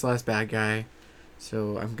fight this last bad guy.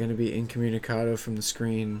 So I'm gonna be incommunicado from the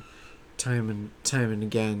screen time and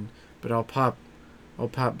again. But I'll pop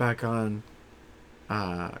back on,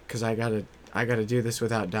 'cause I gotta do this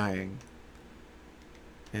without dying.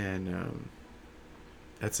 And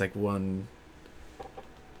that's like one.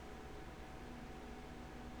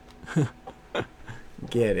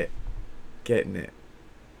 Getting it.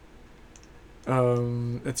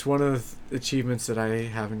 It's one of the achievements that I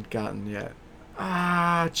haven't gotten yet.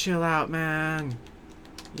 Ah, chill out, man.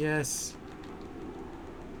 Yes.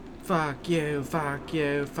 Fuck you, fuck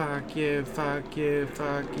you, fuck you, fuck you,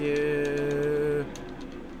 fuck you.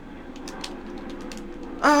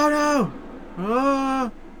 Oh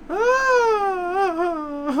no!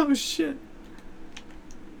 Oh shit.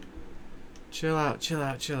 Chill out, chill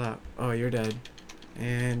out, chill out. Oh, you're dead.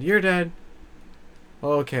 And you're dead.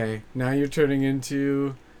 Okay, now you're turning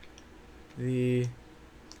into the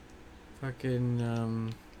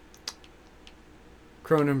fucking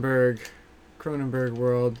Cronenberg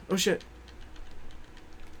world. Oh shit.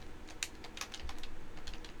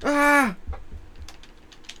 Ah!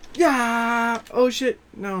 Yeah! Oh shit.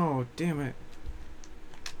 No, damn it.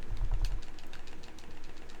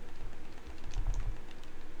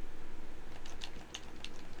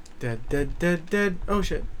 Dead, dead, dead, dead. Oh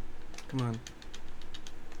shit. Come on.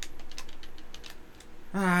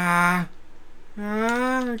 Ah!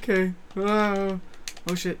 Ah, okay. Oh,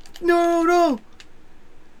 oh shit. No, no!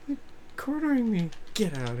 You're cornering me.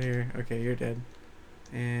 Get out of here. Okay, you're dead.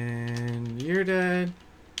 And you're dead.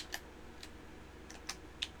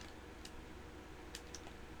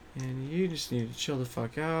 And you just need to chill the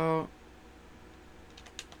fuck out.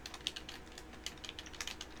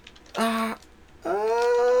 Ah!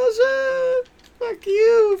 Oh shit! Fuck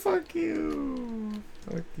you! Fuck you!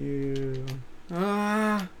 Fuck you!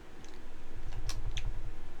 Ah!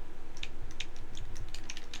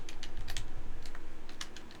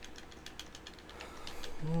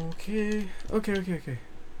 Okay. Okay.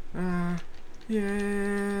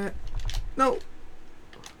 Yeah. No!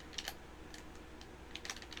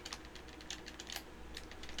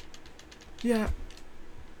 Yeah.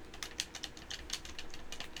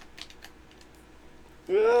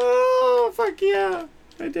 Oh, fuck yeah!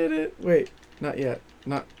 I did it. Wait, not yet.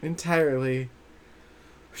 Not entirely.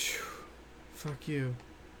 Whew. Fuck you.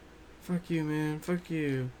 Fuck you, man. Fuck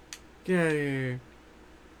you. Get out of here.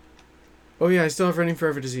 Oh yeah, I still have running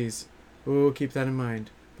forever disease. Ooh, keep that in mind.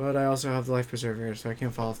 But I also have the life preserver, so I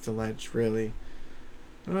can't fall off the ledge, really.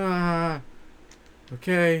 Ah!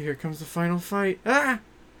 Okay, here comes the final fight. Ah!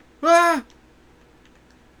 Ah!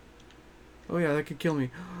 Oh yeah, that could kill me.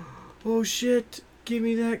 Oh shit! Give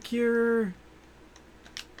me that cure!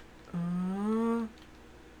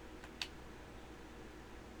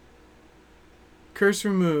 Curse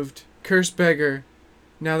removed. Curse beggar.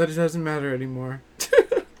 Now that it doesn't matter anymore.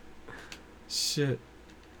 Shit.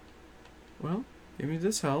 Well, give me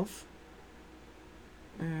this health.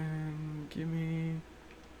 And give me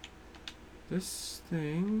this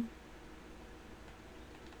thing.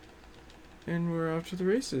 And we're off to the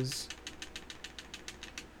races.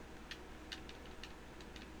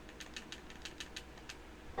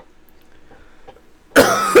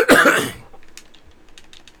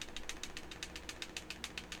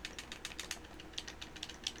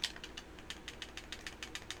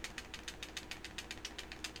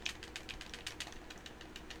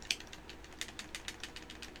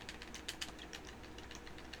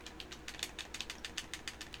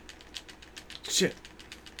 Shit.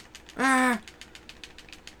 Ah!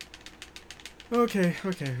 Okay.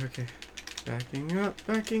 Backing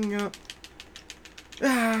up.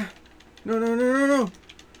 Ah! No.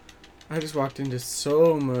 I just walked into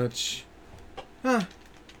so much. Ah!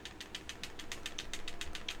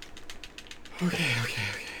 Okay.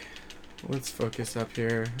 Let's focus up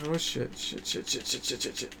here. Oh shit.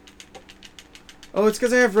 Oh, it's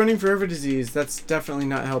because I have running forever disease. That's definitely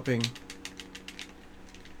not helping.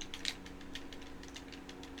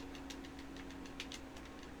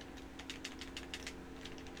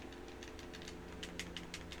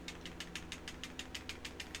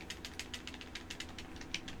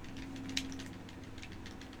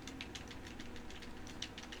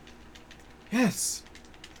 Yes!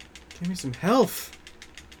 Give me some health!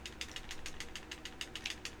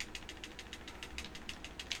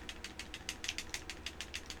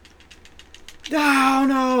 Oh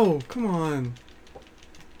no! Come on!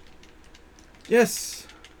 Yes!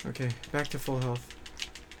 Okay, back to full health.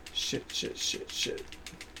 Shit.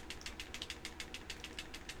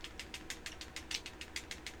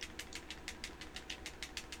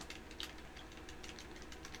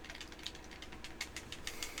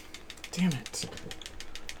 Damn it.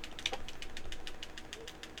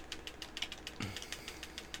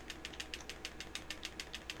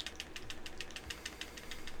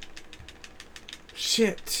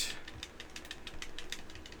 Shit.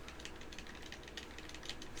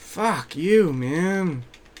 Fuck you, man.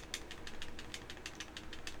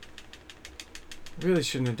 Really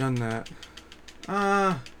shouldn't have done that.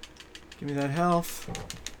 Give me that health.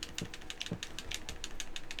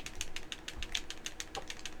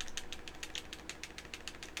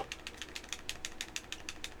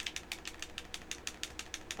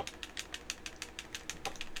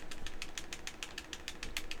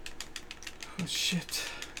 Oh shit.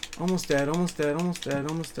 Almost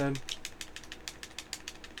dead.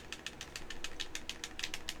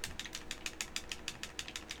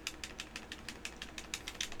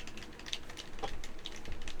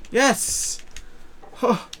 Yes!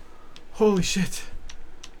 Oh, holy shit.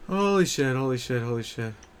 Holy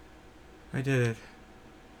shit. I did it.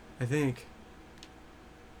 I think.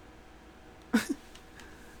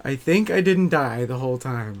 I think I didn't die the whole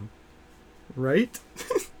time. Right?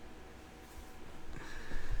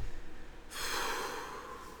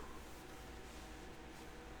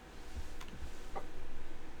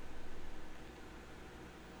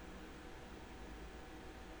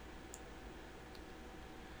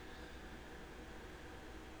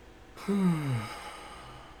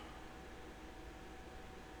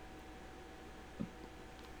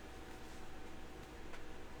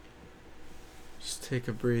 Just take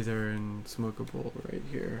a breather and smoke a bowl right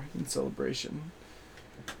here in celebration.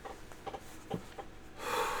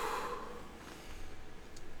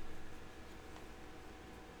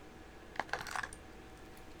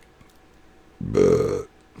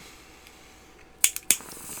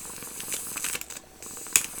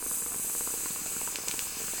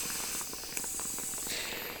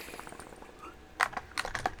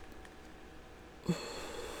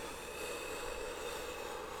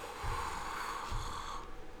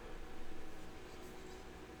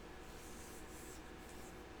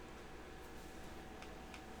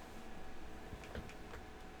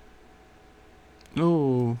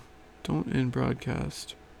 No, don't end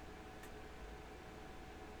broadcast.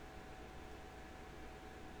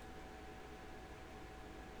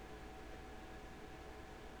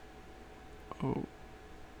 Oh.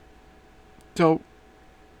 Don't.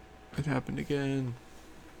 It happened again.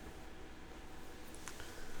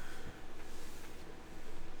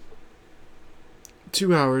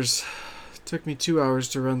 Two hours. It took me 2 hours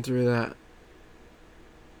to run through that.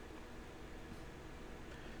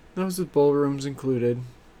 That was with ballrooms included.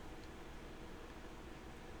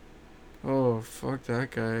 Oh, fuck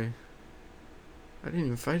that guy. I didn't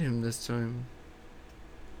even fight him this time.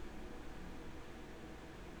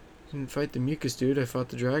 Didn't fight the mucus dude, I fought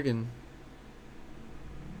the dragon.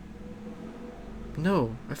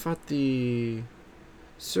 No, I fought the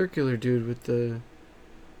circular dude with the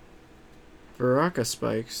Baraka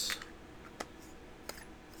spikes.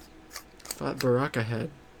 Fought Baraka head.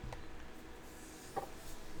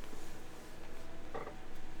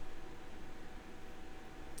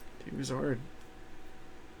 He was hard.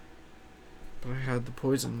 But I had the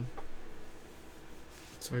poison.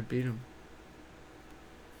 So I beat him.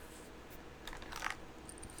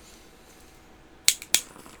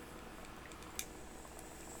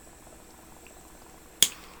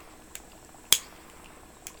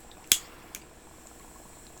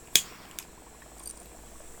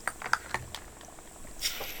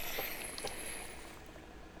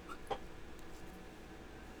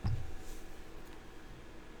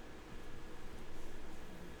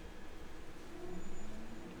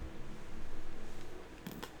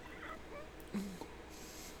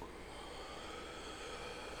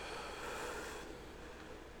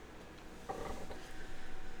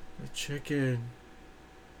 Chicken.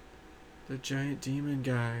 The giant demon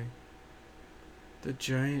guy. The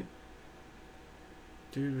giant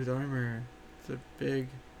dude with armor. The big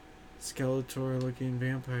Skeletor looking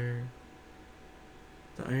vampire.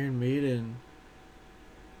 The Iron Maiden.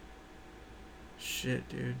 Shit,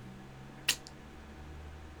 dude.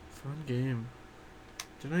 Fun game.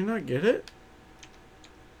 Did I not get it?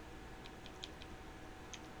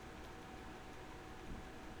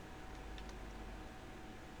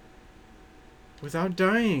 Without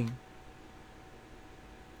dying.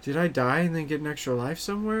 Did I die and then get an extra life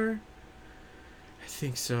somewhere? I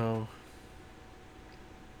think so.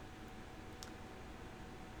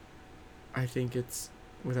 I think it's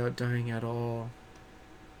without dying at all.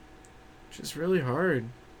 Which is really hard.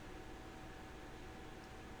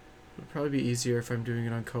 It'll probably be easier if I'm doing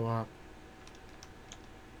it on co-op.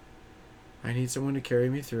 I need someone to carry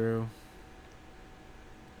me through.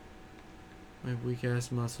 My weak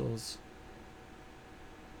ass muscles.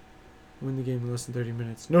 Win the game in less than 30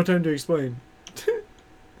 minutes. No time to explain.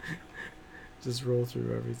 Just roll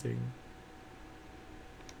through everything.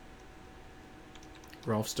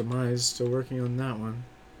 Rolf's Demise, still working on that one.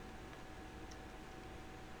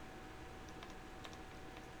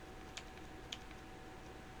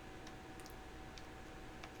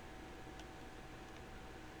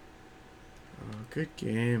 Oh, good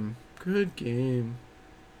game. Good game.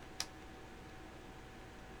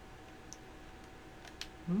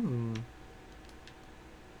 Oh,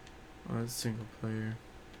 that's single player.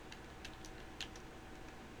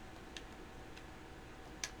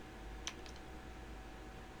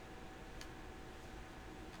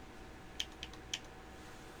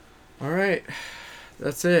 Alright,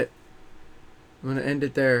 that's it. I'm gonna end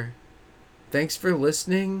it there. Thanks for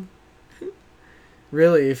listening.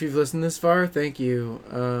 Really, if you've listened this far, thank you.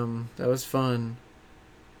 That was fun.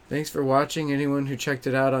 Thanks for watching, anyone who checked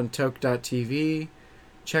it out on toke.tv.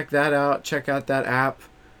 Check that out. Check out that app.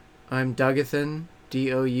 I'm Dougathan,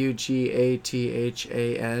 Dougathan,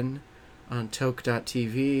 on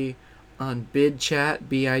toke.tv, on BidChat,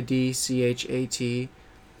 BidChat,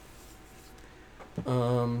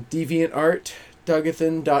 DeviantArt,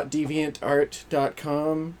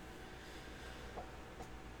 Dougathan.deviantart.com.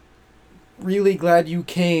 Really glad you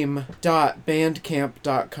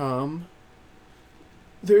came.bandcamp.com.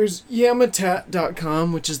 There's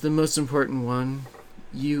Yamatat.com, which is the most important one.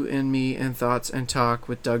 You and Me and Thoughts and Talk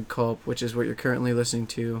with Doug Culp, which is what you're currently listening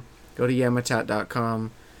to. Go to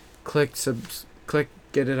Yamatat.com. Click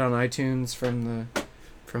get it on iTunes from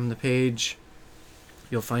the page.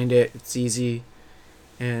 You'll find it. It's easy.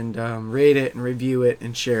 And rate it and review it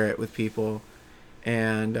and share it with people.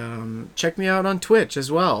 And check me out on Twitch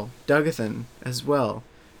as well. Dougathan as well.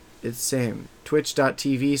 It's same.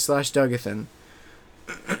 Twitch.tv/Dougathan.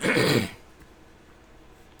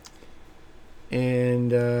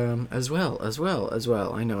 And as well.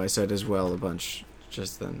 I know I said as well a bunch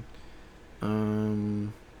just then.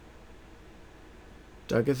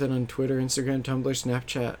 Dougathan on Twitter, Instagram, Tumblr,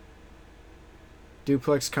 Snapchat.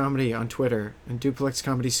 Duplex Comedy on Twitter, and Duplex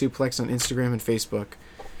Comedy Suplex on Instagram and Facebook.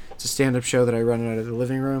 It's a stand-up show that I run out of the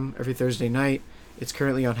living room every Thursday night. It's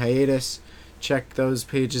currently on hiatus. Check those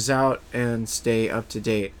pages out and stay up to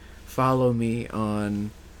date. Follow me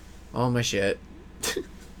on all my shit.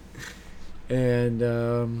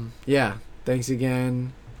 And yeah, thanks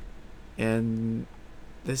again. And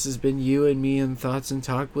this has been You and Me and Thoughts and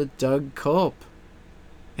Talk with Doug Culp.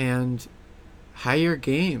 And higher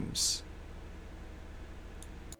games.